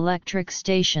hydroelectric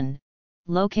station,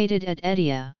 located at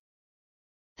Edia.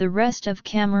 The rest of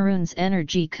Cameroon's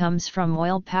energy comes from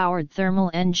oil-powered thermal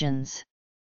engines.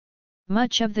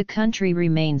 Much of the country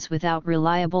remains without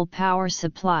reliable power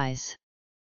supplies.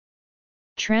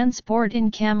 Transport in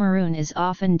Cameroon is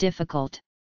often difficult.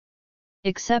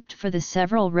 Except for the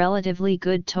several relatively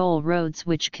good toll roads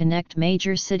which connect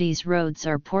major cities, roads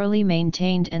are poorly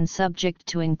maintained and subject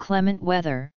to inclement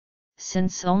weather,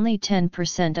 since only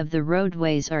 10% of the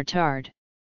roadways are tarred.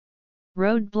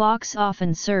 Roadblocks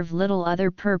often serve little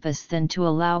other purpose than to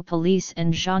allow police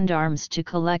and gendarmes to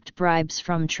collect bribes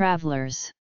from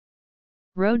travelers.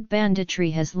 Road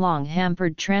banditry has long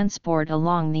hampered transport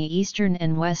along the eastern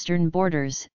and western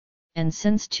borders, and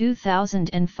since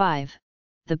 2005,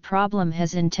 the problem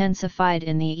has intensified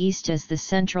in the east as the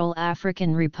Central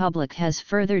African Republic has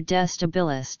further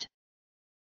destabilized.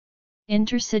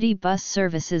 Intercity bus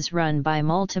services run by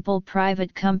multiple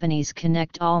private companies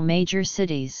connect all major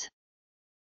cities.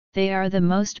 They are the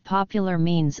most popular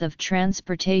means of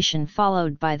transportation,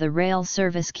 followed by the rail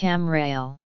service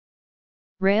CamRail.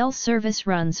 Rail service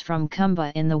runs from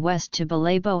Kumba in the west to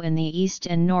Balebo in the east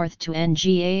and north to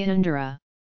Nga Undara.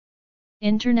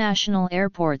 International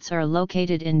airports are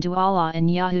located in Douala and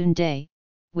Yaoundé,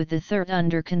 with the third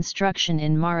under construction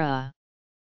in Mara.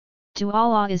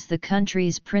 Douala is the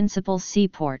country's principal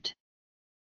seaport.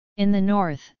 In the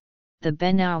north, the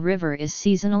Benau River is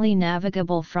seasonally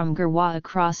navigable from Garwa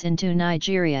across into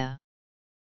Nigeria.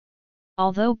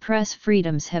 Although press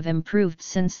freedoms have improved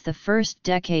since the first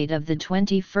decade of the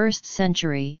 21st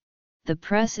century, the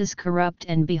press is corrupt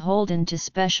and beholden to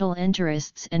special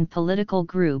interests and political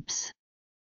groups.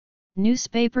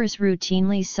 Newspapers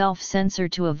routinely self-censor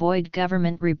to avoid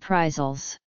government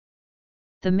reprisals.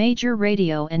 The major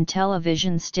radio and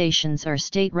television stations are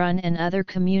state-run, and other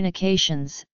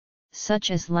communications,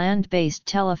 such as land-based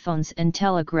telephones and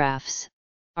telegraphs,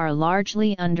 are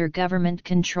largely under government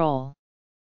control.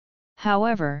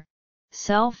 However,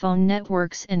 cell phone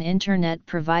networks and internet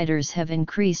providers have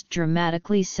increased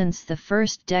dramatically since the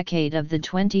first decade of the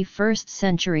 21st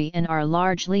century and are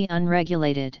largely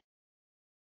unregulated.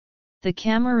 The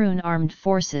Cameroon Armed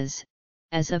Forces,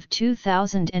 as of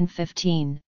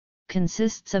 2015,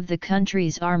 consists of the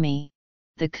country's army,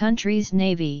 the country's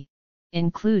navy,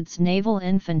 includes naval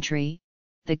infantry,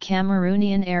 the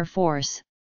Cameroonian Air Force,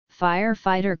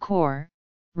 Firefighter Corps,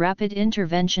 Rapid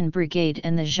Intervention Brigade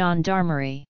and the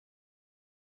Gendarmerie.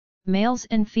 Males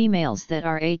and females that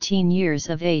are 18 years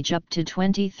of age up to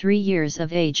 23 years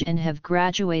of age and have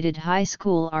graduated high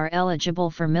school are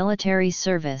eligible for military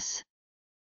service.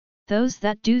 Those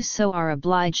that do so are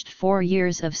obliged 4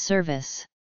 years of service.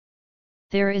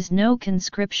 There is no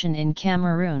conscription in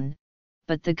Cameroon,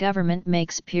 but the government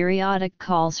makes periodic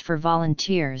calls for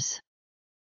volunteers.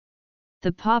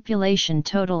 The population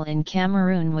total in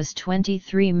Cameroon was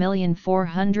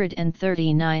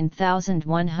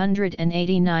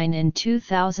 23,439,189 in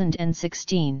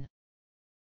 2016.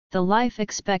 The life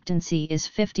expectancy is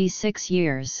 56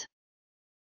 years.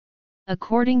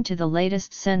 According to the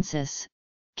latest census,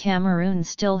 Cameroon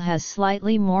still has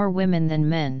slightly more women than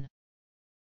men.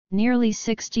 Nearly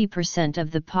 60%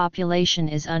 of the population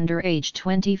is under age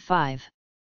 25.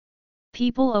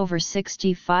 People over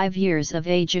 65 years of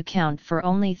age account for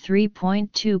only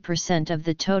 3.2% of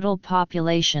the total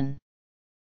population.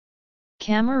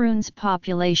 Cameroon's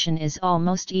population is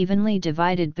almost evenly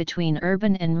divided between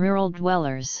urban and rural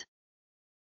dwellers.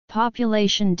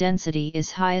 Population density is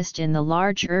highest in the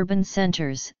large urban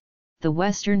centers, the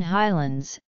Western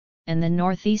Highlands, and the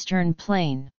Northeastern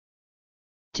Plain.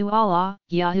 Douala,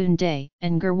 Yaoundé,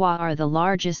 and Garoua are the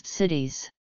largest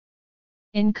cities.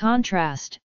 In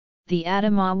contrast, the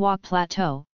Adamawa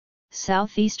Plateau,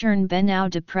 southeastern Benau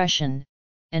Depression,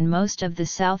 and most of the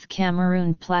South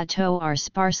Cameroon Plateau are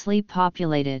sparsely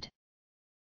populated.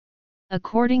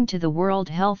 According to the World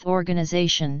Health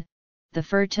Organization, the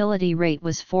fertility rate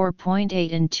was 4.8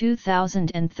 in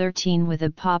 2013 with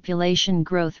a population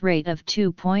growth rate of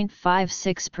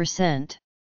 2.56%.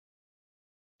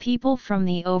 People from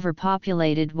the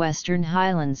overpopulated Western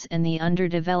Highlands and the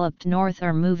underdeveloped North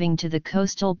are moving to the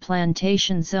coastal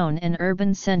plantation zone and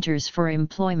urban centers for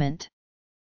employment.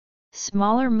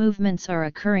 Smaller movements are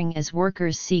occurring as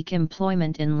workers seek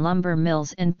employment in lumber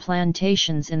mills and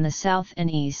plantations in the south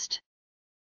and east.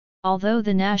 Although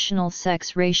the national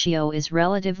sex ratio is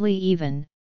relatively even,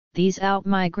 these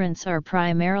outmigrants are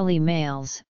primarily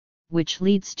males, which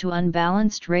leads to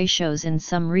unbalanced ratios in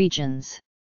some regions.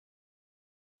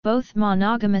 Both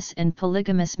monogamous and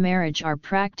polygamous marriage are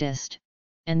practiced,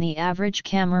 and the average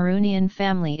Cameroonian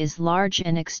family is large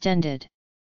and extended.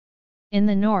 In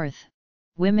the north,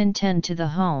 women tend to the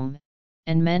home,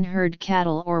 and men herd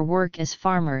cattle or work as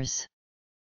farmers.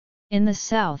 In the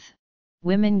south,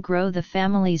 women grow the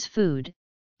family's food,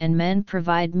 and men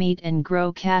provide meat and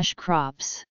grow cash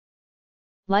crops.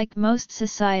 Like most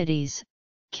societies,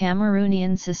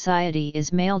 Cameroonian society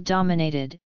is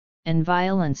male-dominated, and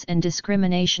violence and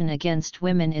discrimination against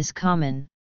women is common.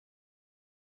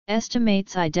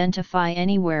 Estimates identify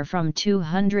anywhere from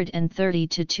 230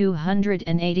 to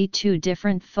 282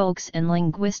 different folks and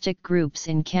linguistic groups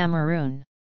in Cameroon.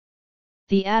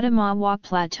 The Adamawa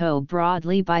Plateau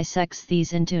broadly bisects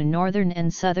these into northern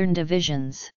and southern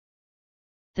divisions.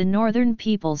 The northern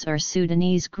peoples are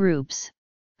Sudanese groups,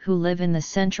 who live in the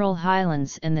central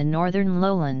highlands and the northern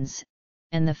lowlands,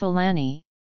 and the Fulani,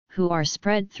 who are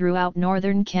spread throughout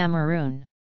northern Cameroon.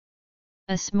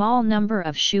 A small number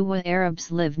of Shuwa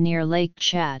Arabs live near Lake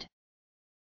Chad.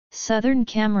 Southern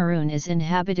Cameroon is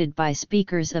inhabited by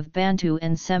speakers of Bantu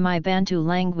and semi-Bantu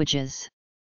languages.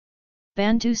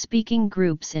 Bantu-speaking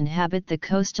groups inhabit the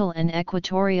coastal and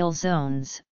equatorial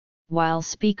zones, while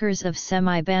speakers of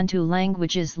semi-Bantu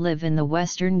languages live in the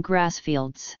western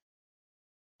grassfields.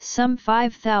 Some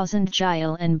 5,000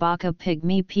 Jile and Baka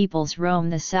Pygmy peoples roam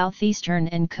the southeastern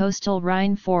and coastal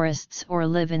Rhine forests or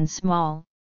live in small,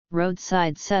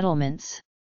 roadside settlements.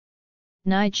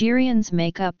 Nigerians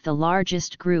make up the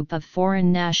largest group of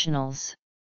foreign nationals.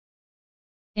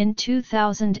 In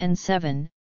 2007,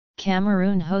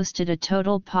 Cameroon hosted a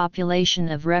total population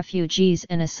of refugees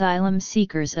and asylum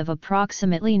seekers of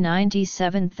approximately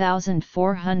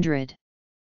 97,400.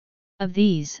 Of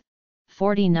these,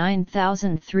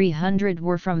 49,300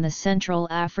 were from the Central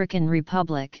African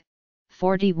Republic,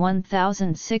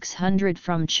 41,600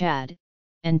 from Chad,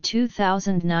 and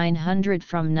 2,900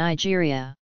 from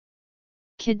Nigeria.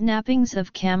 Kidnappings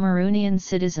of Cameroonian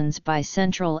citizens by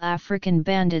Central African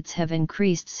bandits have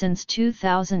increased since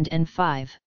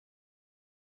 2005.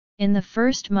 In the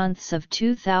first months of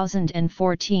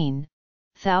 2014,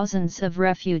 thousands of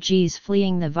refugees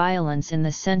fleeing the violence in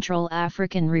the Central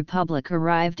African Republic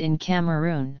arrived in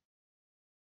Cameroon.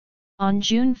 On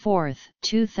June 4,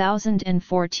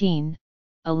 2014,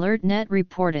 AlertNet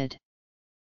reported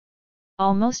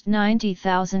almost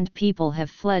 90,000 people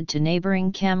have fled to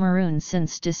neighboring Cameroon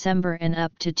since December, and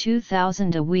up to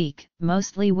 2,000 a week,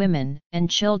 mostly women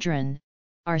and children,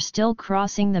 are still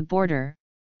crossing the border,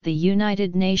 the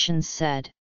United Nations said.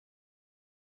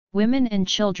 Women and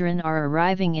children are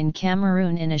arriving in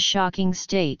Cameroon in a shocking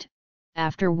state,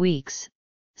 after weeks,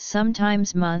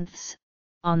 sometimes months,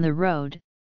 on the road,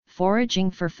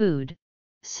 foraging for food,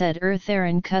 said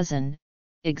Theron Cousin,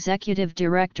 executive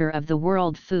director of the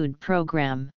World Food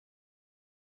Programme.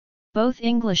 Both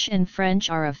English and French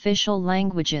are official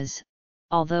languages,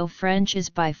 although French is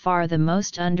by far the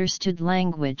most understood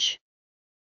language.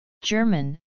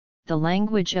 German, the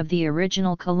language of the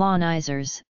original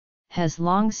colonizers, has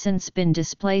long since been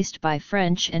displaced by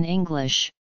French and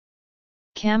English.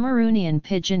 Cameroonian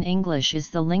Pidgin English is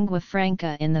the lingua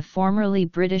franca in the formerly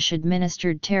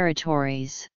British-administered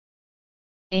territories.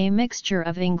 A mixture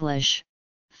of English,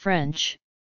 French,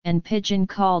 and Pidgin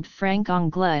called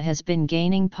Franc-Anglais has been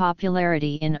gaining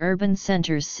popularity in urban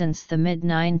centres since the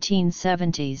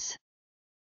mid-1970s.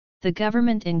 The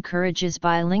government encourages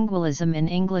bilingualism in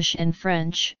English and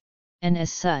French, and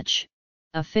as such,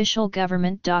 official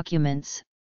government documents,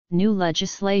 new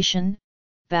legislation,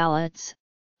 ballots,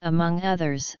 among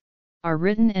others, are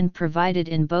written and provided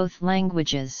in both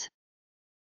languages.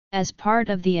 As part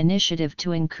of the initiative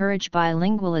to encourage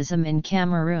bilingualism in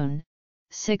Cameroon,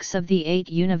 6 of the 8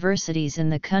 universities in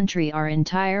the country are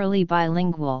entirely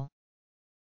bilingual.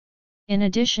 In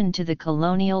addition to the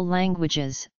colonial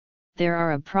languages, there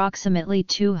are approximately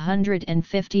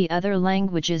 250 other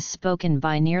languages spoken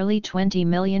by nearly 20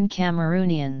 million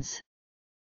Cameroonians.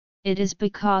 It is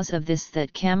because of this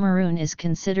that Cameroon is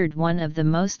considered one of the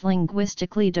most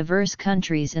linguistically diverse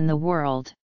countries in the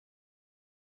world.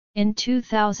 In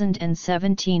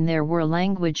 2017 there were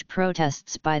language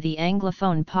protests by the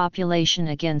Anglophone population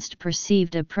against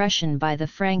perceived oppression by the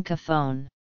Francophone.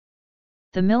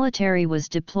 The military was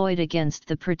deployed against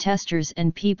the protesters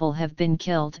and people have been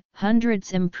killed,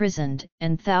 hundreds imprisoned,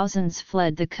 and thousands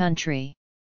fled the country.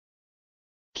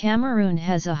 Cameroon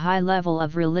has a high level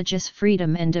of religious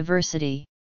freedom and diversity.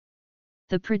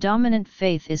 The predominant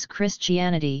faith is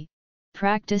Christianity,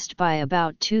 practiced by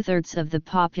about 2/3 of the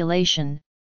population,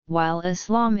 while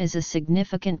Islam is a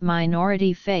significant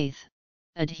minority faith,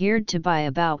 adhered to by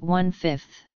about 1/5.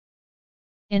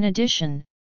 In addition,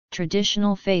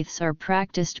 traditional faiths are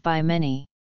practiced by many.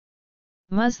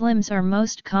 Muslims are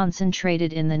most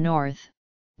concentrated in the north,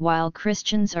 while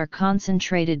Christians are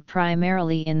concentrated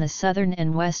primarily in the southern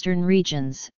and western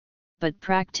regions, but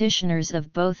practitioners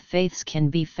of both faiths can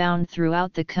be found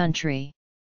throughout the country.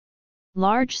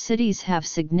 Large cities have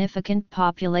significant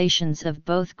populations of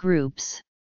both groups.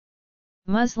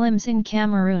 Muslims in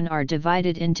Cameroon are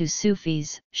divided into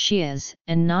Sufis, Shias,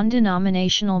 and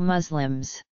non-denominational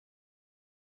Muslims.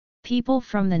 People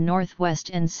from the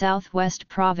northwest and southwest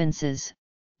provinces,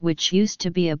 which used to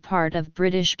be a part of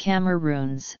British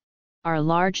Cameroons, are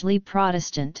largely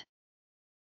Protestant.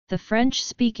 The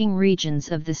French-speaking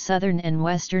regions of the southern and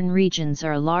western regions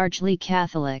are largely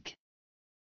Catholic.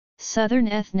 Southern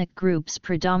ethnic groups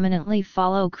predominantly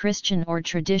follow Christian or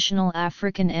traditional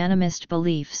African animist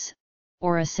beliefs,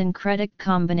 or a syncretic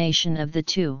combination of the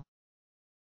two.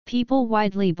 People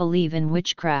widely believe in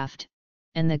witchcraft,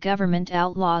 and the government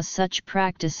outlaws such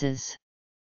practices.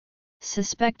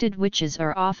 Suspected witches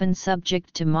are often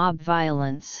subject to mob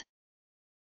violence.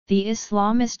 The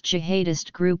Islamist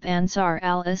jihadist group Ansar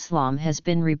al-Islam has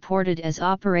been reported as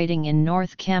operating in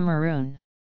North Cameroon.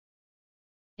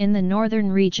 In the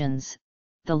northern regions,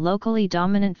 the locally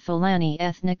dominant Fulani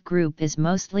ethnic group is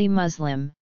mostly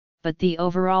Muslim, but the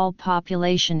overall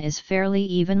population is fairly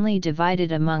evenly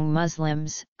divided among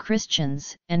Muslims,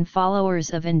 Christians, and followers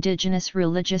of indigenous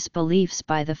religious beliefs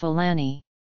by the Fulani.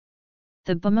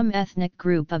 The Bamum ethnic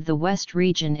group of the West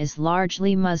region is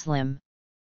largely Muslim.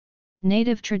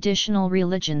 Native traditional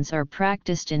religions are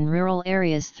practiced in rural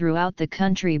areas throughout the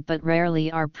country but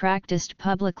rarely are practiced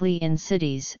publicly in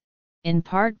cities, in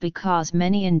part because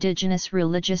many indigenous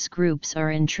religious groups are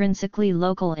intrinsically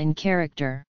local in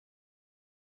character.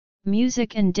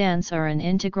 Music and dance are an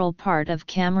integral part of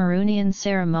Cameroonian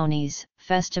ceremonies,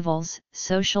 festivals,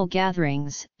 social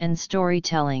gatherings, and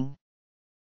storytelling.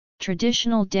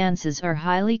 Traditional dances are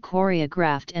highly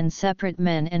choreographed and separate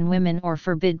men and women or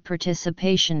forbid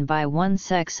participation by one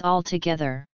sex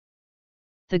altogether.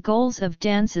 The goals of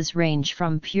dances range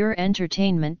from pure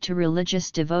entertainment to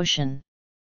religious devotion.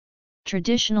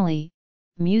 Traditionally,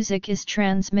 music is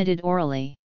transmitted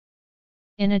orally.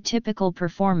 In a typical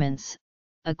performance,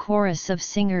 a chorus of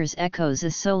singers echoes a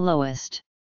soloist.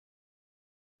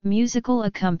 Musical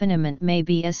accompaniment may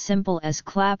be as simple as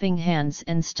clapping hands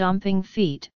and stomping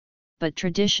feet, but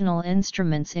traditional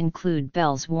instruments include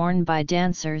bells worn by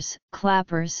dancers,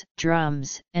 clappers,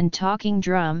 drums, and talking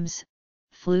drums,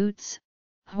 flutes,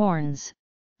 horns,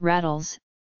 rattles,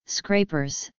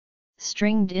 scrapers,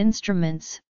 stringed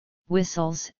instruments,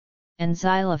 whistles, and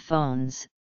xylophones,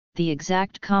 the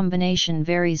exact combination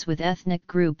varies with ethnic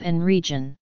group and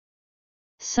region.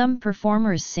 Some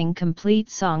performers sing complete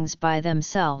songs by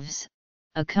themselves,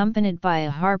 accompanied by a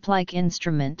harp-like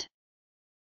instrument.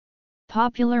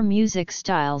 Popular music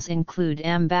styles include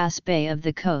Ambaspe of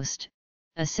the Coast,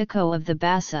 Asiko of the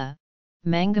Bassa,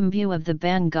 Mangambu of the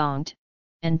Bangongt,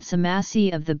 and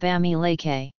Tsamasi of the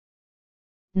Bamileke.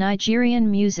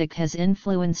 Nigerian music has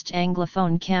influenced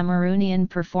Anglophone Cameroonian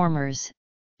performers,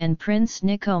 and Prince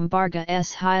Nikom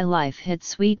Barga's high life hit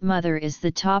Sweet Mother is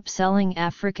the top-selling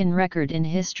African record in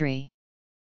history.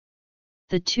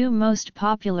 The two most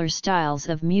popular styles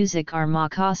of music are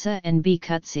Makassa and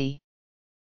Bikutsi.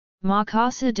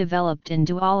 Makassa developed in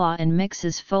Douala and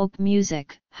mixes folk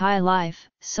music, high life,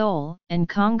 soul, and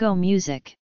Congo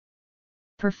music.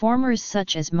 Performers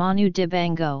such as Manu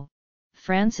Dibango,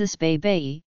 Francis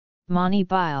Bebe, Mani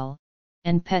Bile,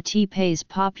 and Petit Pays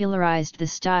popularized the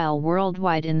style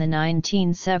worldwide in the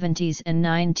 1970s and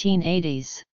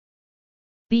 1980s.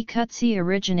 Bikutsi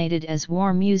originated as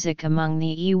war music among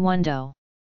the Iwundo.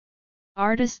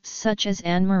 Artists such as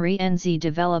Anne-Marie Enzi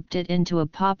developed it into a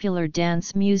popular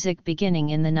dance music beginning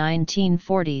in the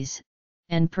 1940s,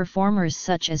 and performers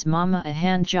such as Mama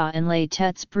Ahanja and Les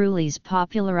Têtes Brûlées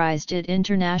popularized it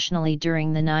internationally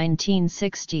during the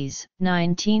 1960s,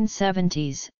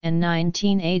 1970s, and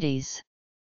 1980s.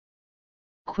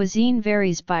 Cuisine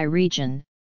varies by region,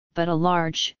 but a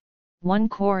large,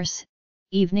 one-course,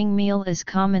 evening meal is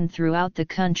common throughout the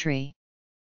country.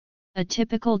 A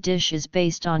typical dish is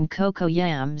based on cocoa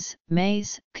yams,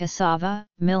 maize, cassava,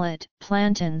 millet,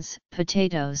 plantains,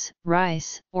 potatoes,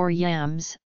 rice, or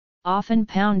yams, often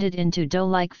pounded into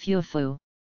dough-like fufu.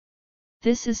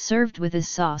 This is served with a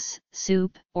sauce,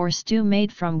 soup, or stew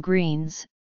made from greens,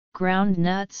 ground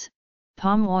nuts,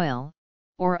 palm oil,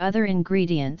 or other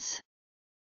ingredients.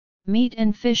 Meat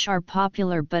and fish are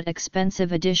popular but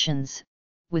expensive additions,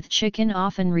 with chicken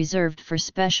often reserved for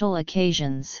special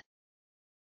occasions.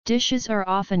 Dishes are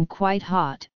often quite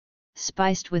hot,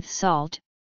 spiced with salt,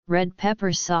 red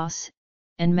pepper sauce,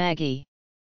 and Maggi.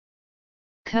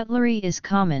 Cutlery is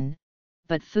common,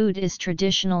 but food is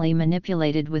traditionally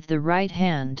manipulated with the right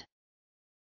hand.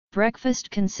 Breakfast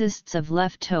consists of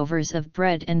leftovers of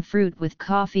bread and fruit with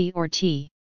coffee or tea.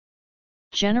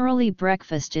 Generally,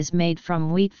 breakfast is made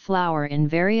from wheat flour in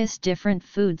various different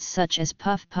foods such as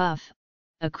puff puff,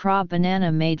 Accra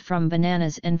banana made from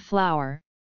bananas and flour,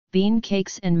 bean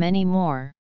cakes and many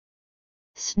more.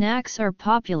 Snacks are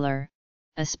popular,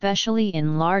 especially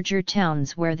in larger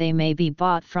towns where they may be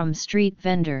bought from street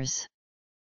vendors.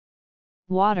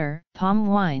 Water, palm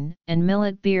wine, and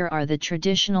millet beer are the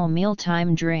traditional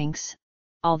mealtime drinks,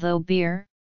 although beer,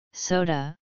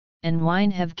 soda, and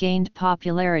wine have gained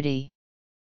popularity.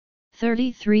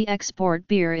 33 Export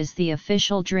beer is the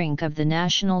official drink of the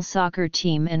national soccer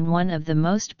team and one of the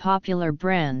most popular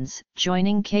brands,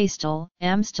 joining Castel,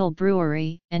 Amstel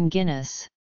Brewery, and Guinness.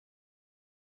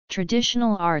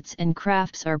 Traditional arts and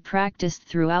crafts are practiced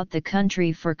throughout the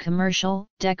country for commercial,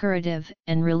 decorative,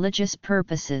 and religious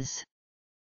purposes.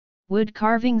 Wood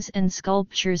carvings and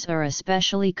sculptures are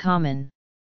especially common.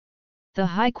 The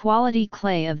high-quality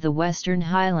clay of the Western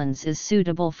Highlands is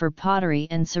suitable for pottery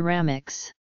and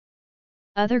ceramics.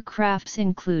 Other crafts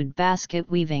include basket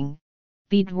weaving,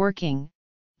 beadworking,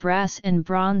 brass and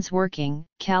bronze working,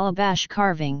 calabash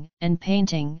carving and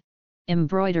painting,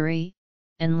 embroidery,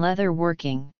 and leather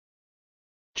working.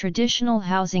 Traditional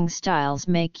housing styles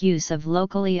make use of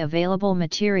locally available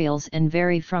materials and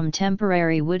vary from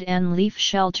temporary wood and leaf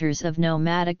shelters of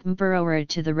nomadic Mburowera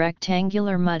to the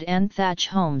rectangular mud and thatch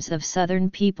homes of southern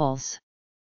peoples.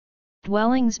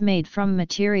 Dwellings made from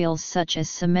materials such as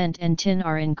cement and tin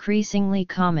are increasingly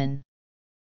common.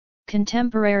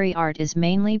 Contemporary art is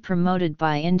mainly promoted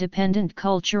by independent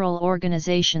cultural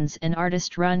organizations and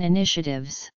artist-run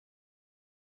initiatives.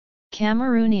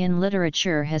 Cameroonian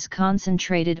literature has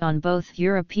concentrated on both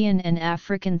European and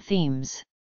African themes.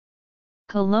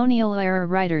 Colonial-era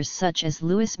writers such as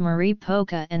Louis Marie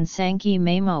Poca and Sankey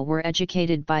Mamo were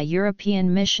educated by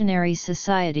European missionary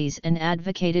societies and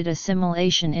advocated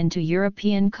assimilation into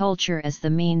European culture as the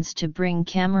means to bring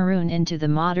Cameroon into the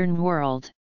modern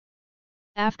world.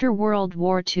 After World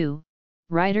War II,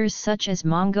 writers such as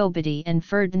Mongobadi and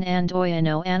Ferdinand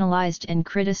Oyano analyzed and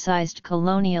criticized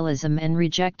colonialism and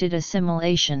rejected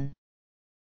assimilation.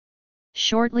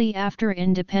 Shortly after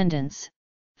independence,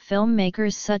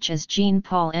 filmmakers such as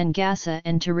Jean-Paul Ngassa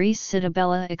and Therese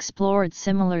Sitabella explored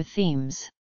similar themes.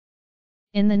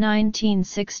 In the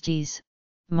 1960s,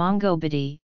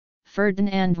 Mongobadi,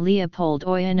 Ferdinand Leopold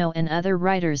Oyano and other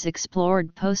writers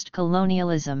explored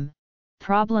post-colonialism,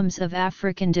 problems of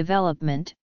African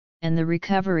development, and the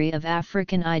recovery of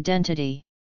African identity.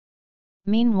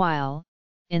 Meanwhile,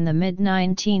 in the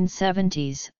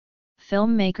mid-1970s,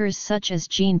 filmmakers such as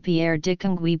Jean-Pierre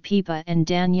Dikongwe Pipa and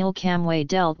Daniel Kamwe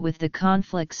dealt with the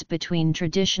conflicts between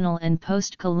traditional and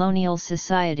post-colonial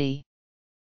society.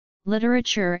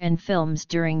 Literature and films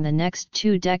during the next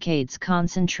 2 decades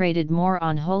concentrated more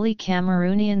on wholly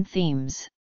Cameroonian themes.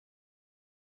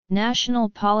 National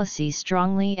policy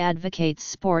strongly advocates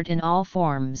sport in all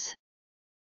forms.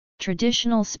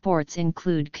 Traditional sports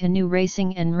include canoe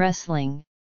racing and wrestling,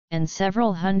 and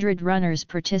several hundred runners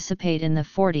participate in the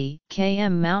 40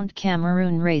 km Mount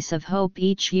Cameroon Race of Hope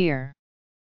each year.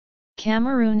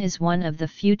 Cameroon is one of the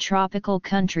few tropical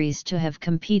countries to have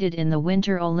competed in the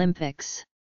Winter Olympics.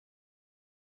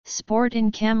 Sport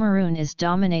in Cameroon is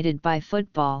dominated by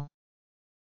football.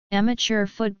 Amateur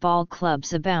football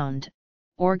clubs abound,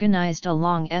 organized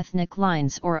along ethnic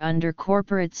lines or under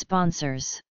corporate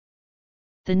sponsors.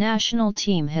 The national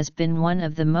team has been one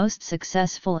of the most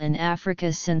successful in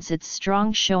Africa since its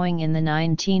strong showing in the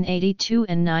 1982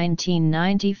 and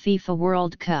 1990 FIFA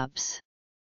World Cups.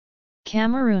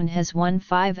 Cameroon has won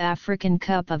 5 African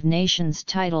Cup of Nations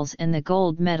titles and the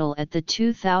gold medal at the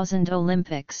 2000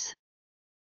 Olympics.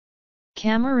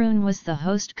 Cameroon was the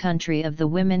host country of the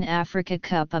Women Africa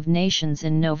Cup of Nations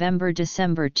in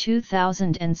November-December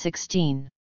 2016.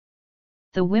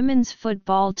 The women's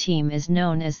football team is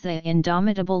known as the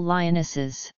Indomitable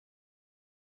Lionesses.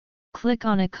 Click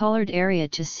on a colored area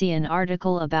to see an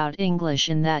article about English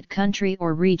in that country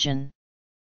or region.